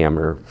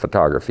Durhammer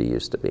photography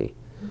used to be.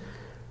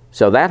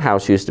 So that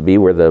house used to be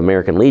where the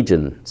American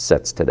Legion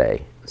sits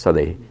today. So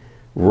they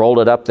rolled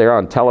it up there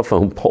on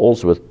telephone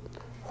poles with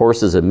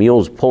horses and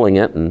mules pulling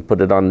it and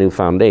put it on new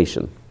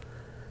foundation.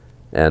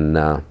 And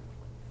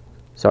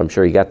so I'm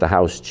sure he got the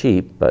house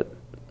cheap, but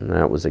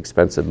that was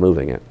expensive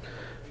moving it.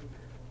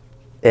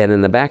 And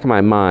in the back of my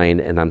mind,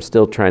 and I'm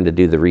still trying to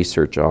do the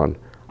research on,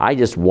 I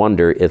just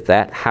wonder if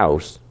that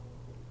house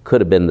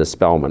could have been the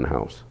Spellman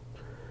house.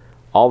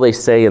 All they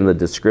say in the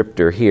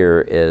descriptor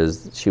here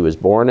is she was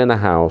born in a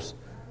house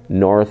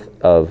north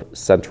of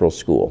Central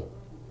School.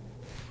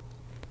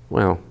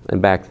 Well,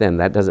 and back then,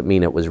 that doesn't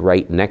mean it was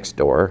right next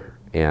door.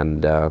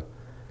 And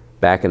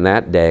back in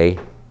that day,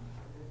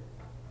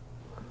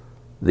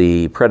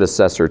 the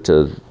predecessor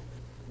to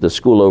the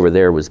school over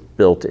there was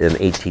built in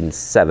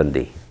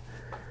 1870.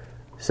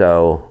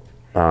 So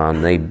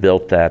they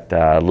built that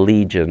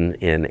Legion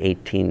in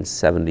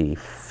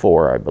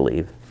 1874, I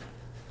believe.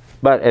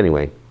 But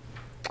anyway,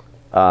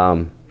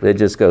 it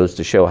just goes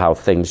to show how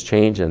things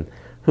change. And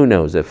who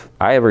knows, if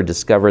I ever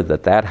discovered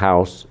that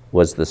house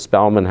was the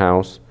Spellman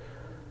house,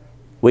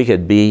 we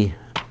could be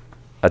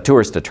a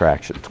tourist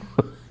attraction.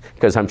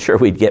 Because I'm sure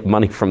we'd get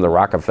money from the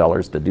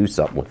Rockefellers to do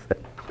something with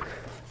it.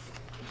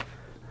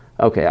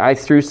 Okay, I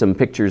threw some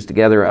pictures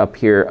together up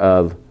here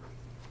of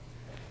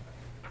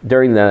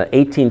during the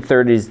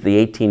 1830s,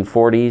 the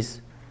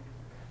 1840s,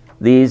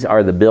 These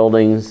are the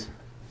buildings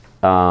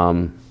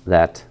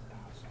that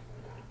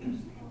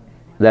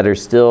are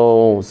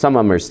still, some of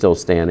them are still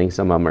standing,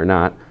 some of them are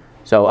not.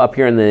 So up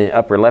here in the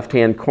upper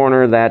left-hand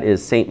corner, that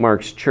is St.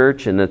 Mark's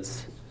Church in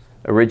its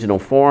original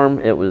form.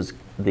 It was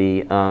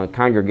the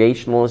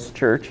Congregationalist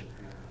Church.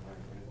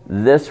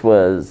 This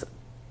was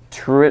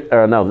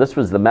this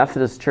was the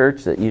Methodist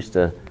Church that used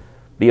to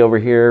be over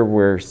here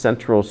where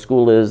Central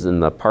School is, in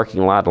the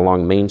parking lot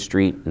along Main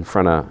Street in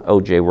front of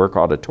O.J. Work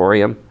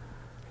Auditorium.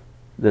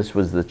 This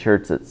was the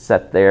church that's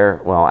set there.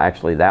 Well,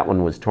 actually, that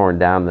one was torn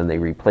down, then they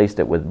replaced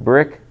it with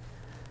brick.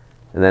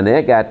 And then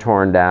it got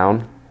torn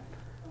down.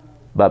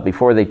 But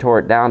before they tore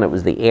it down, it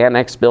was the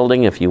annex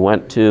building. If you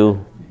went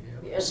to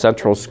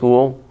Central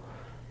School,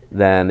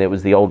 then it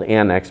was the old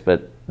annex,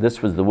 but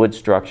this was the wood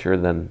structure.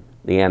 Then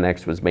the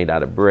annex was made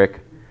out of brick.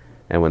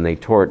 And when they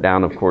tore it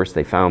down, of course,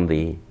 they found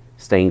the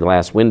stained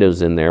glass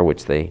windows in there,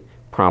 which they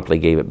promptly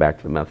gave it back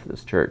to the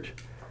Methodist Church.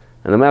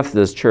 And the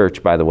Methodist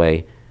Church, by the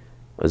way,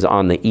 was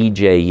on the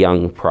E.J.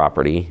 Young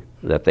property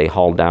that they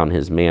hauled down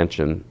his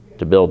mansion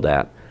to build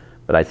that.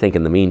 But I think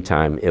in the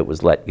meantime, it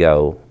was let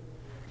go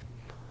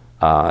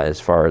as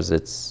far as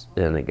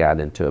and it got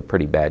into a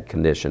pretty bad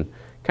condition.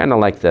 Kind of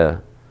like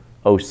the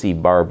O.C.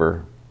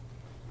 Barber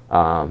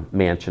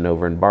mansion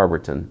over in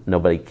Barberton.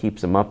 Nobody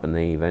keeps them up and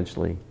they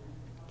eventually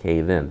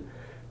cave in.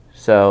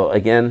 So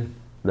again,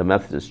 the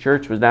Methodist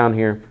Church was down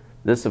here.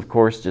 This, of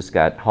course, just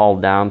got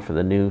hauled down for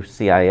the new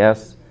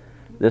CIS.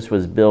 This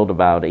was built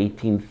about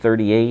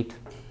 1838,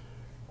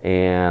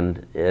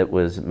 and it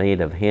was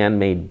made of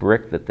handmade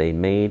brick that they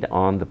made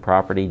on the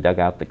property, dug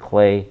out the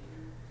clay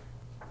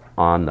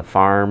on the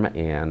farm,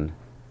 and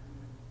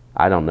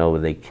I don't know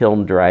whether they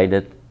kiln dried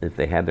it, if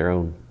they had their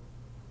own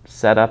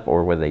setup,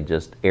 or whether they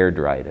just air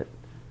dried it.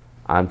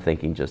 I'm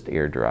thinking just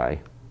air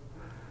dry.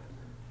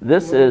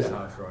 This is, the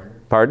house,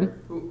 Roger?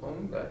 Pardon? Who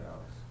owned that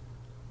house?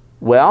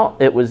 Well,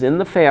 it was in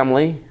the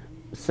family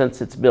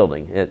since its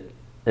building.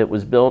 It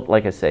was built,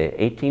 like I say,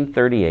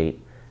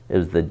 1838. It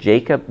was the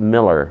Jacob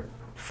Miller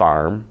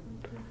farm,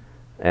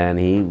 and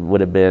he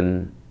would have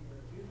been,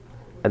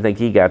 I think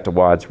he got to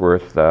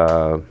Wadsworth,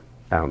 I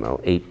don't know,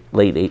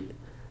 late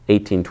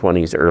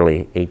 1820s,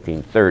 early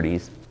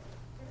 1830s.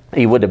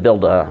 He would have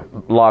built a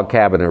log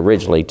cabin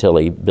originally till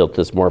he built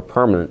this more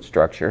permanent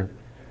structure.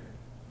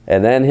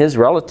 And then his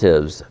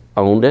relatives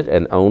owned it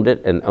and owned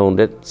it and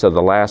owned it. So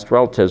the last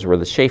relatives were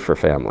the Schaefer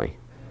family.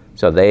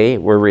 So they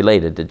were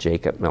related to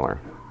Jacob Miller.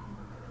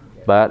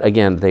 But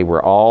again, they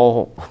were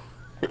all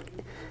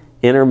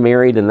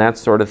intermarried and that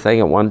sort of thing.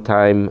 At one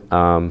time,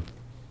 a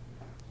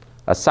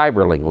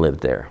Cyberling lived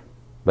there.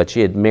 But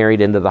she had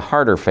married into the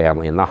Harder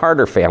family, and the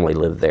Harder family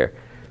lived there.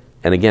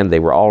 And again, they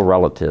were all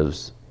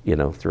relatives,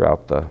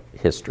 throughout the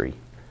history.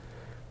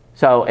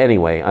 So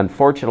anyway,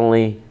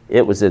 unfortunately,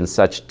 it was in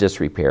such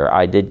disrepair.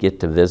 I did get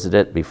to visit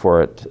it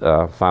before it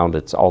found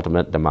its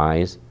ultimate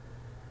demise.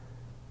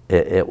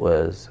 It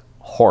was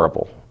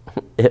horrible.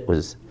 It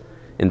was,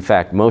 in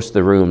fact, most of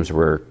the rooms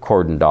were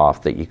cordoned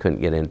off that you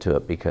couldn't get into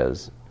it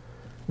because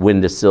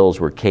windowsills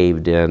were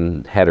caved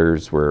in,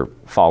 headers were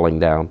falling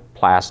down,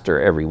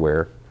 plaster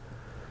everywhere.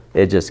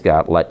 It just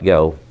got let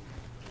go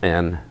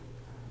and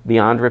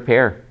beyond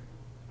repair.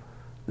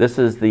 This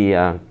is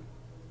the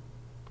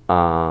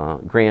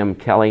Graham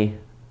Kelly,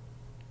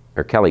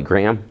 or Kelly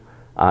Graham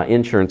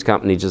insurance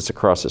company just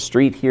across the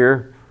street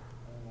here.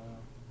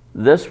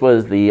 This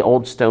was the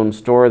old stone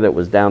store that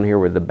was down here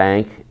where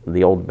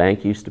the old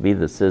bank used to be,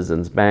 the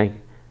Citizens Bank,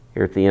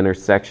 here at the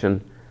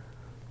intersection.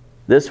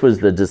 This was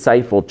the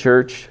Disciple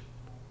Church,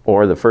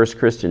 or the First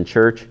Christian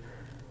Church.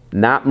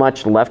 Not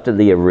much left of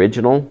the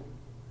original.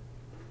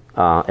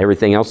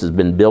 Everything else has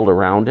been built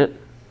around it.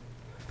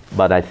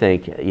 But I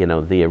think,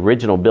 the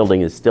original building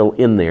is still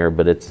in there,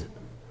 but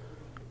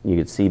you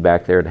could see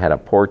back there it had a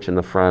porch in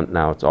the front.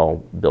 Now it's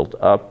all built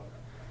up.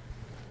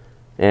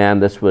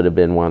 And this would have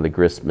been one of the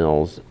grist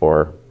mills,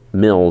 or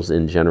mills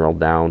in general,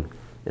 down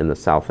in the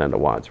south end of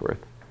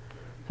Wadsworth.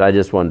 So I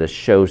just wanted to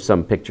show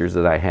some pictures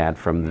that I had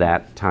from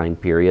that time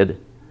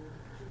period.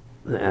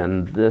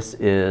 And this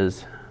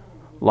is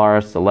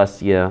Laura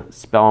Celestia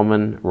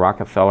Spellman,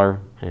 Rockefeller,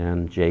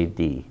 and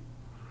J.D.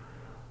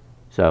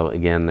 So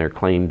again, their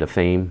claim to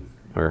fame,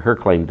 or her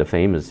claim to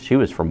fame, is she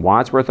was from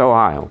Wadsworth,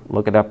 Ohio.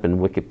 Look it up in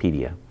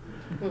Wikipedia.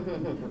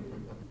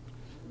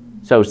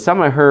 So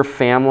some of her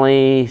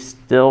family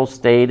still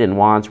stayed in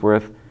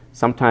Wadsworth.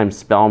 Sometimes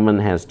Spellman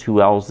has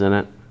 2 L's in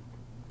it.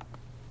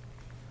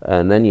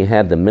 And then you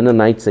had the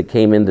Mennonites that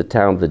came into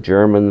town, the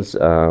Germans,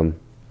 and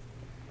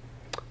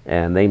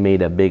they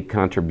made a big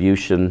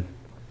contribution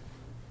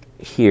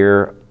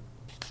here.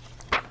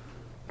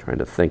 Trying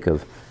to think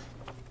of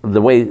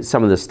the way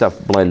some of this stuff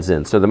blends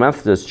in. So the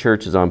Methodist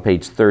Church is on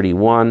page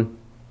 31.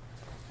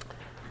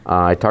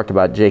 I talked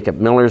about Jacob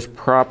Miller's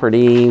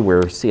property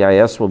where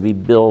CIS will be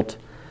built.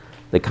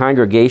 The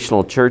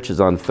Congregational Church is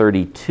on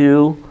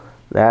 32.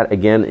 That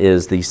again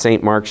is the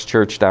St. Mark's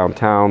Church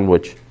downtown,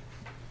 which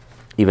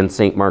even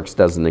St. Mark's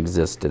doesn't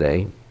exist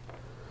today.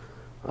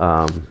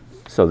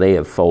 So they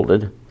have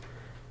folded.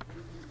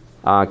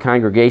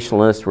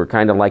 Congregationalists were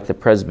kind of like the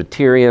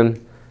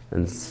Presbyterian,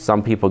 and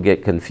some people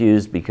get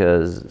confused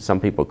because some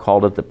people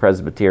called it the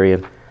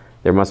Presbyterian.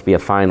 There must be a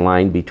fine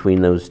line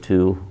between those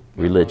two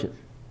religions.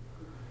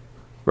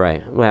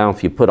 Right. Well,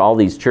 if you put all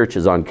these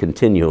churches on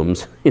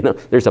continuums,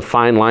 there's a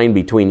fine line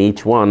between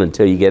each one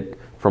until you get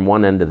from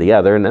one end to the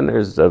other, and then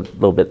there's a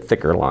little bit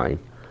thicker line.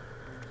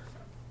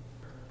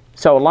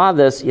 So a lot of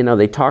this,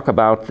 they talk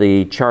about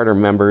the charter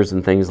members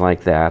and things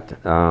like that.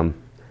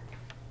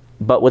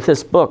 But with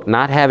this book,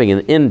 not having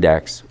an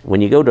index,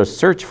 when you go to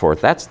search for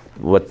it, that's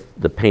what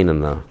the pain in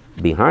the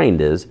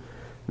behind is.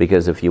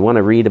 Because if you want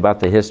to read about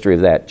the history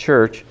of that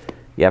church,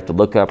 you have to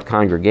look up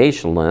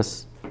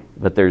Congregationalists,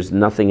 but there's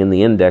nothing in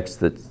the index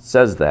that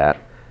says that.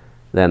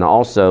 Then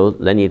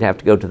you'd have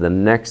to go to the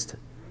next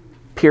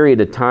period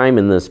of time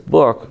in this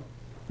book,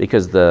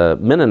 because the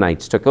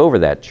Mennonites took over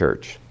that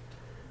church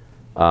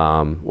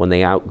when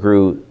they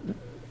outgrew.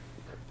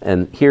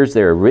 And here's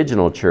their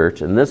original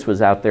church, and this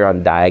was out there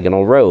on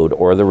Diagonal Road,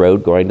 or the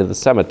road going to the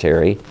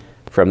cemetery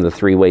from the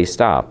three-way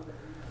stop.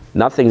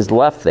 Nothing's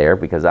left there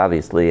because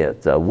obviously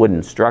it's a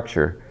wooden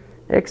structure,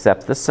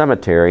 except the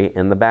cemetery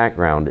in the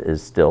background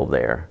is still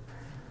there.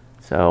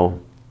 So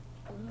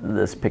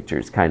this picture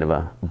is kind of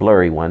a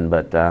blurry one,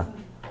 but the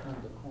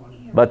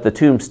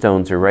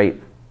tombstones are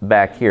right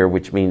back here,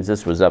 which means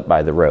this was up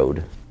by the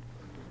road.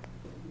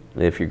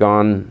 If you're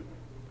gone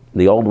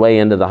the old way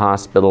into the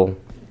hospital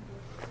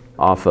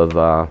off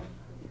of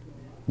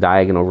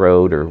Diagonal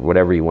Road, or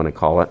whatever you want to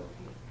call it,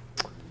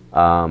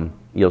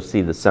 you'll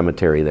see the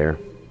cemetery there.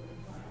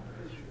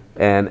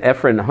 And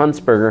Ephraim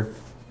Huntsberger,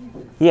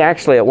 he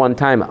actually at one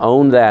time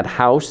owned that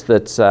house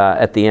that's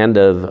at the end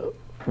of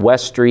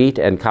West Street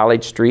and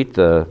College Street,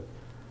 the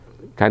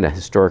kind of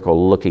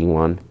historical looking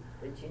one.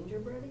 The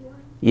gingerbready one?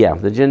 Yeah,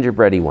 the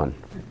gingerbready one.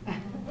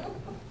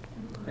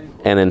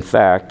 And in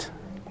fact,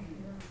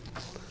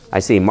 I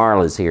see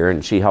Marla's here,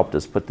 and she helped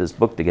us put this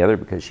book together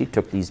because she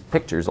took these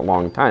pictures a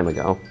long time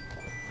ago.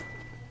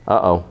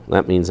 Uh-oh,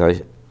 that means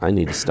I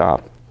need to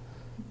stop.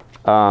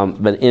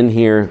 But in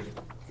here,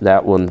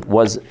 that one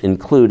was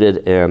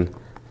included, and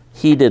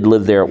he did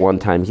live there at one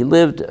time. He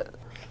lived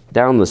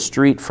down the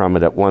street from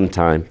it at one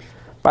time.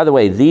 By the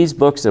way, these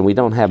books, and we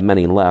don't have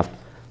many left,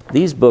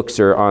 these books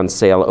are on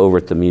sale over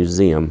at the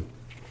museum.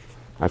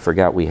 I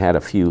forgot we had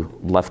a few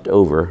left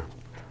over.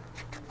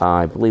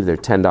 I believe they're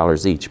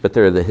 $10 each, but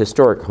they're the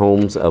historic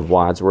homes of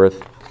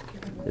Wadsworth.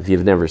 If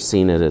you've never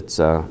seen it, it's,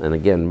 and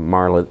again,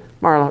 Marla,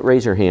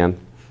 raise your hand.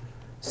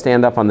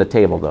 Stand up on the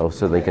table, though,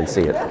 so they can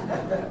see it.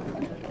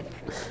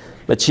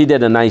 But she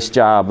did a nice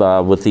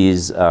job with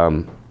these,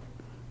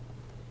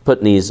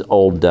 putting these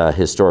old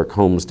historic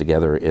homes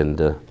together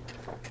into,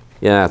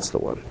 yeah, that's the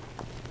one.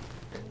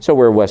 So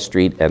where West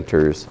Street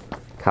enters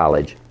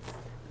College.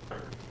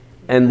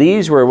 And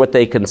these were what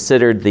they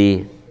considered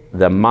the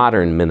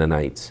modern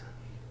Mennonites.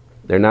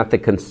 They're not the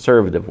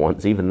conservative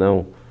ones, even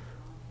though,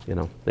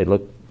 they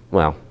look,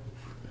 well,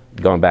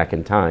 going back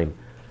in time,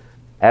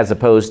 as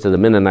opposed to the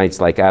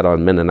Mennonites like out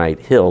on Mennonite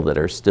Hill that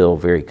are still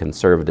very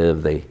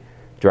conservative. They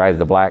drive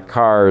the black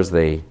cars,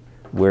 they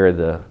wear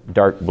the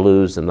dark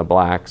blues and the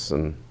blacks,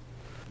 and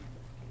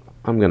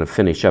I'm going to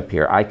finish up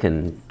here. I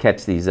can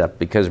catch these up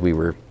because we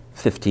were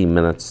 15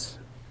 minutes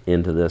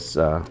into this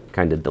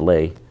kind of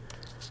delay.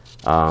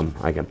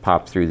 I can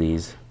pop through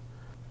these.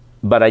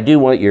 But I do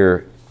want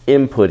your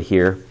input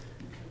here.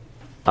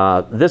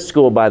 This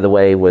school, by the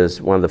way, was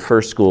one of the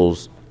first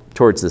schools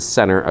towards the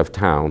center of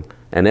town,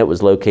 and it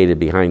was located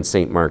behind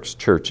St. Mark's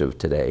Church of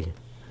today,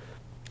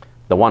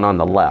 the one on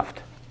the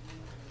left.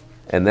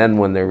 And then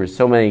when there were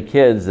so many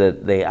kids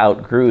that they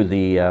outgrew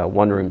the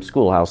one-room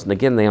schoolhouse, and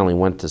again, they only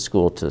went to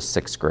school to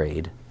 6th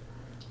grade,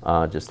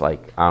 just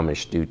like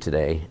Amish do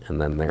today,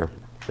 and then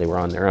they were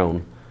on their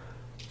own.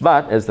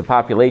 But as the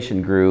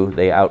population grew,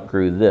 they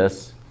outgrew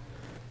this,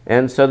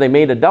 and so they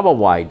made a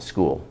double-wide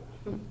school,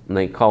 and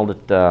they called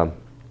it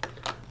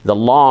the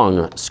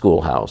Long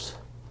Schoolhouse.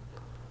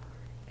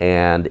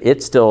 And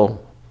it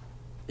still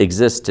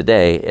exists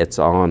today. It's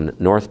on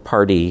North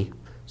Pardee.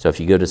 So if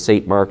you go to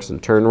St. Mark's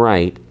and turn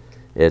right,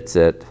 it's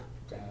at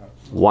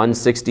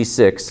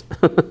 166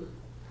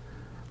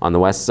 on the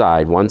west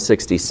side,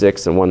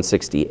 166 and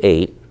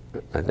 168,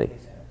 I think.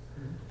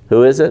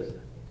 Who is it?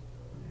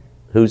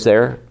 Who's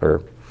there?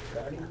 Or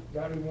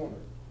Donnie Warner.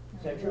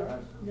 Is that your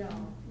house? No,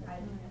 I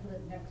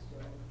live next to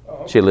it.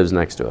 Oh, she lives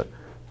next to it.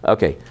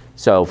 Okay,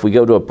 so if we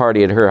go to a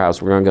party at her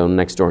house, we're going to go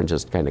next door and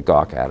just kind of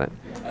gawk at it.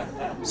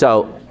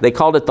 So they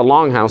called it the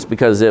Long House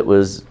because it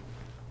was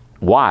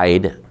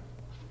wide,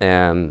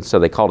 and so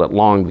they called it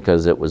long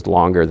because it was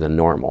longer than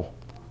normal.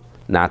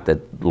 Not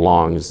that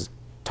Longs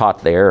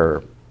taught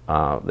there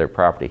or their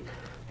property.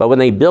 But when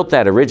they built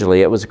that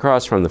originally, it was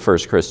across from the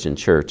First Christian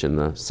Church in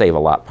the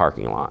Save-A-Lot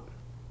parking lot.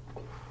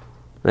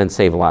 Then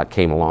Save-A-Lot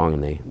came along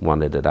and they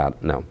wanted it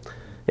out. No,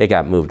 it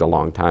got moved a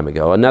long time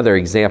ago. Another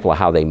example of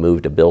how they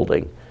moved a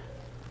building.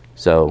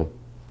 So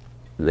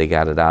they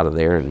got it out of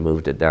there and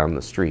moved it down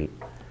the street.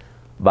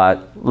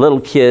 But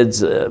little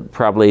kids,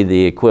 probably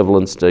the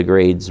equivalents to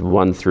grades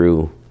 1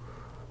 through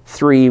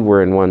 3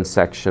 were in one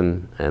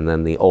section, and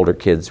then the older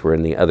kids were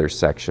in the other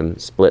section,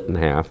 split in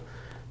half.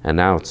 And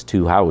now it's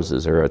 2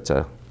 houses, or it's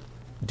a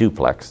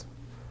duplex,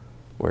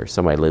 where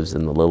somebody lives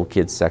in the little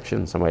kids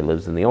section, somebody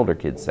lives in the older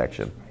kids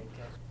section.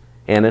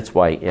 And it's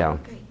white, yeah.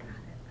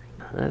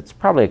 It's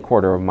probably a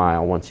quarter of a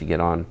mile once you get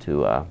on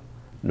to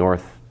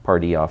North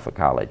Pardee off of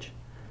College.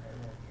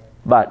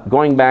 But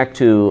going back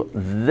to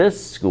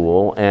this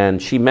school, and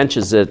she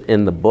mentions it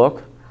in the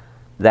book,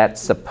 that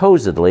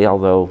supposedly,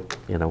 although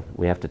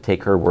we have to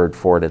take her word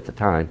for it at the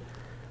time,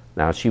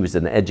 now she was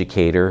an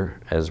educator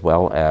as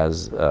well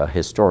as a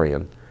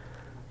historian.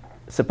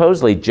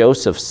 Supposedly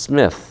Joseph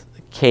Smith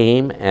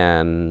came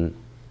and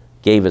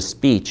gave a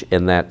speech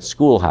in that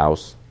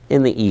schoolhouse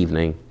in the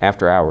evening,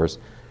 after hours,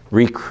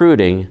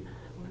 recruiting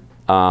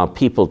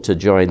people to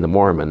join the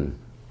Mormon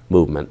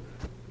movement.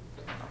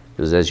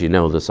 Because as you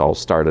know, this all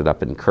started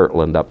up in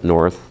Kirtland, up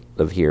north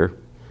of here.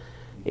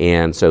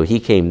 And so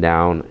he came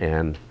down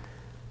and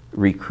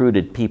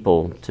recruited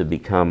people to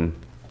become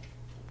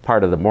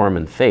part of the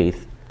Mormon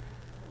faith.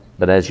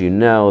 But as you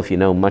know, if you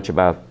know much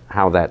about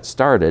how that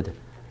started,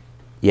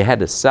 you had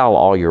to sell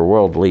all your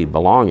worldly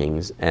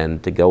belongings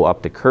and to go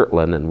up to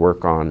Kirtland and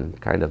work on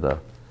kind of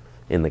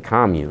in the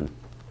commune.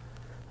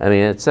 I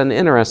mean, it's an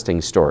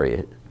interesting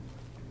story,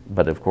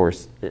 but of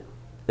course,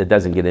 it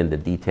doesn't get into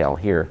detail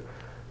here.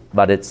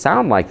 But it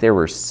sounded like there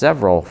were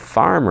several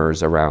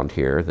farmers around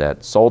here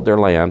that sold their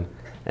land,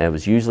 and it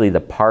was usually the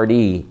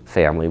Pardee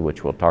family,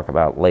 which we'll talk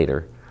about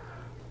later,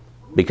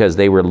 because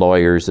they were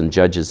lawyers and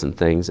judges and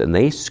things, and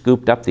they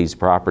scooped up these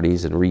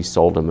properties and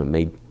resold them and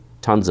made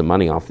tons of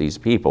money off these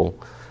people.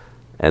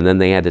 And then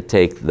they had to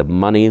take the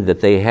money that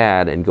they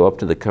had and go up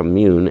to the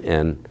commune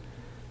and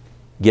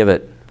give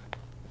it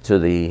to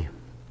the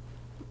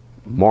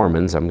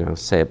Mormons. I'm going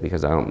to say it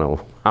because I don't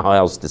know how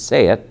else to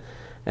say it.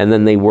 And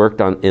then they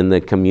worked in the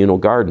communal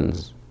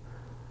gardens.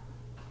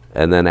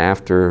 And then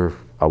after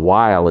a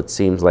while, it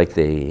seems like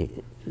they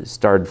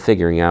started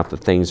figuring out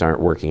that things aren't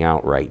working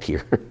out right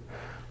here.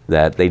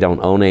 That they don't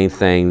own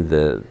anything,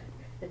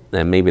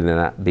 and maybe they're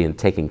not being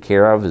taken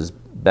care of as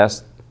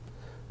best,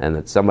 and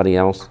that somebody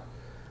else.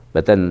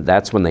 But then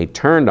that's when they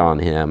turned on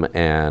him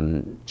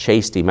and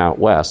chased him out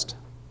west.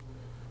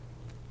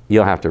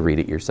 You'll have to read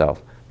it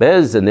yourself. But it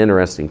is an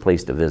interesting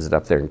place to visit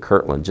up there in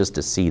Kirtland, just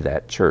to see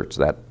that church,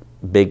 that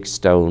big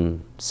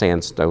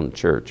sandstone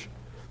church.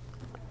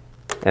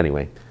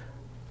 Anyway,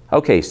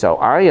 okay, so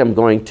I am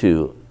going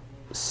to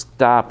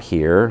stop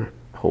here,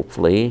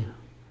 hopefully.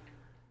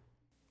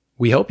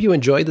 We hope you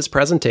enjoyed this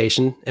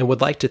presentation and would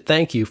like to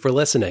thank you for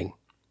listening.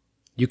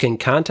 You can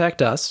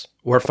contact us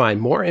or find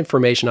more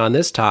information on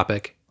this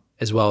topic,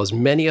 as well as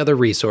many other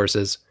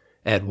resources,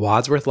 at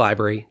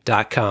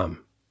wadsworthlibrary.com.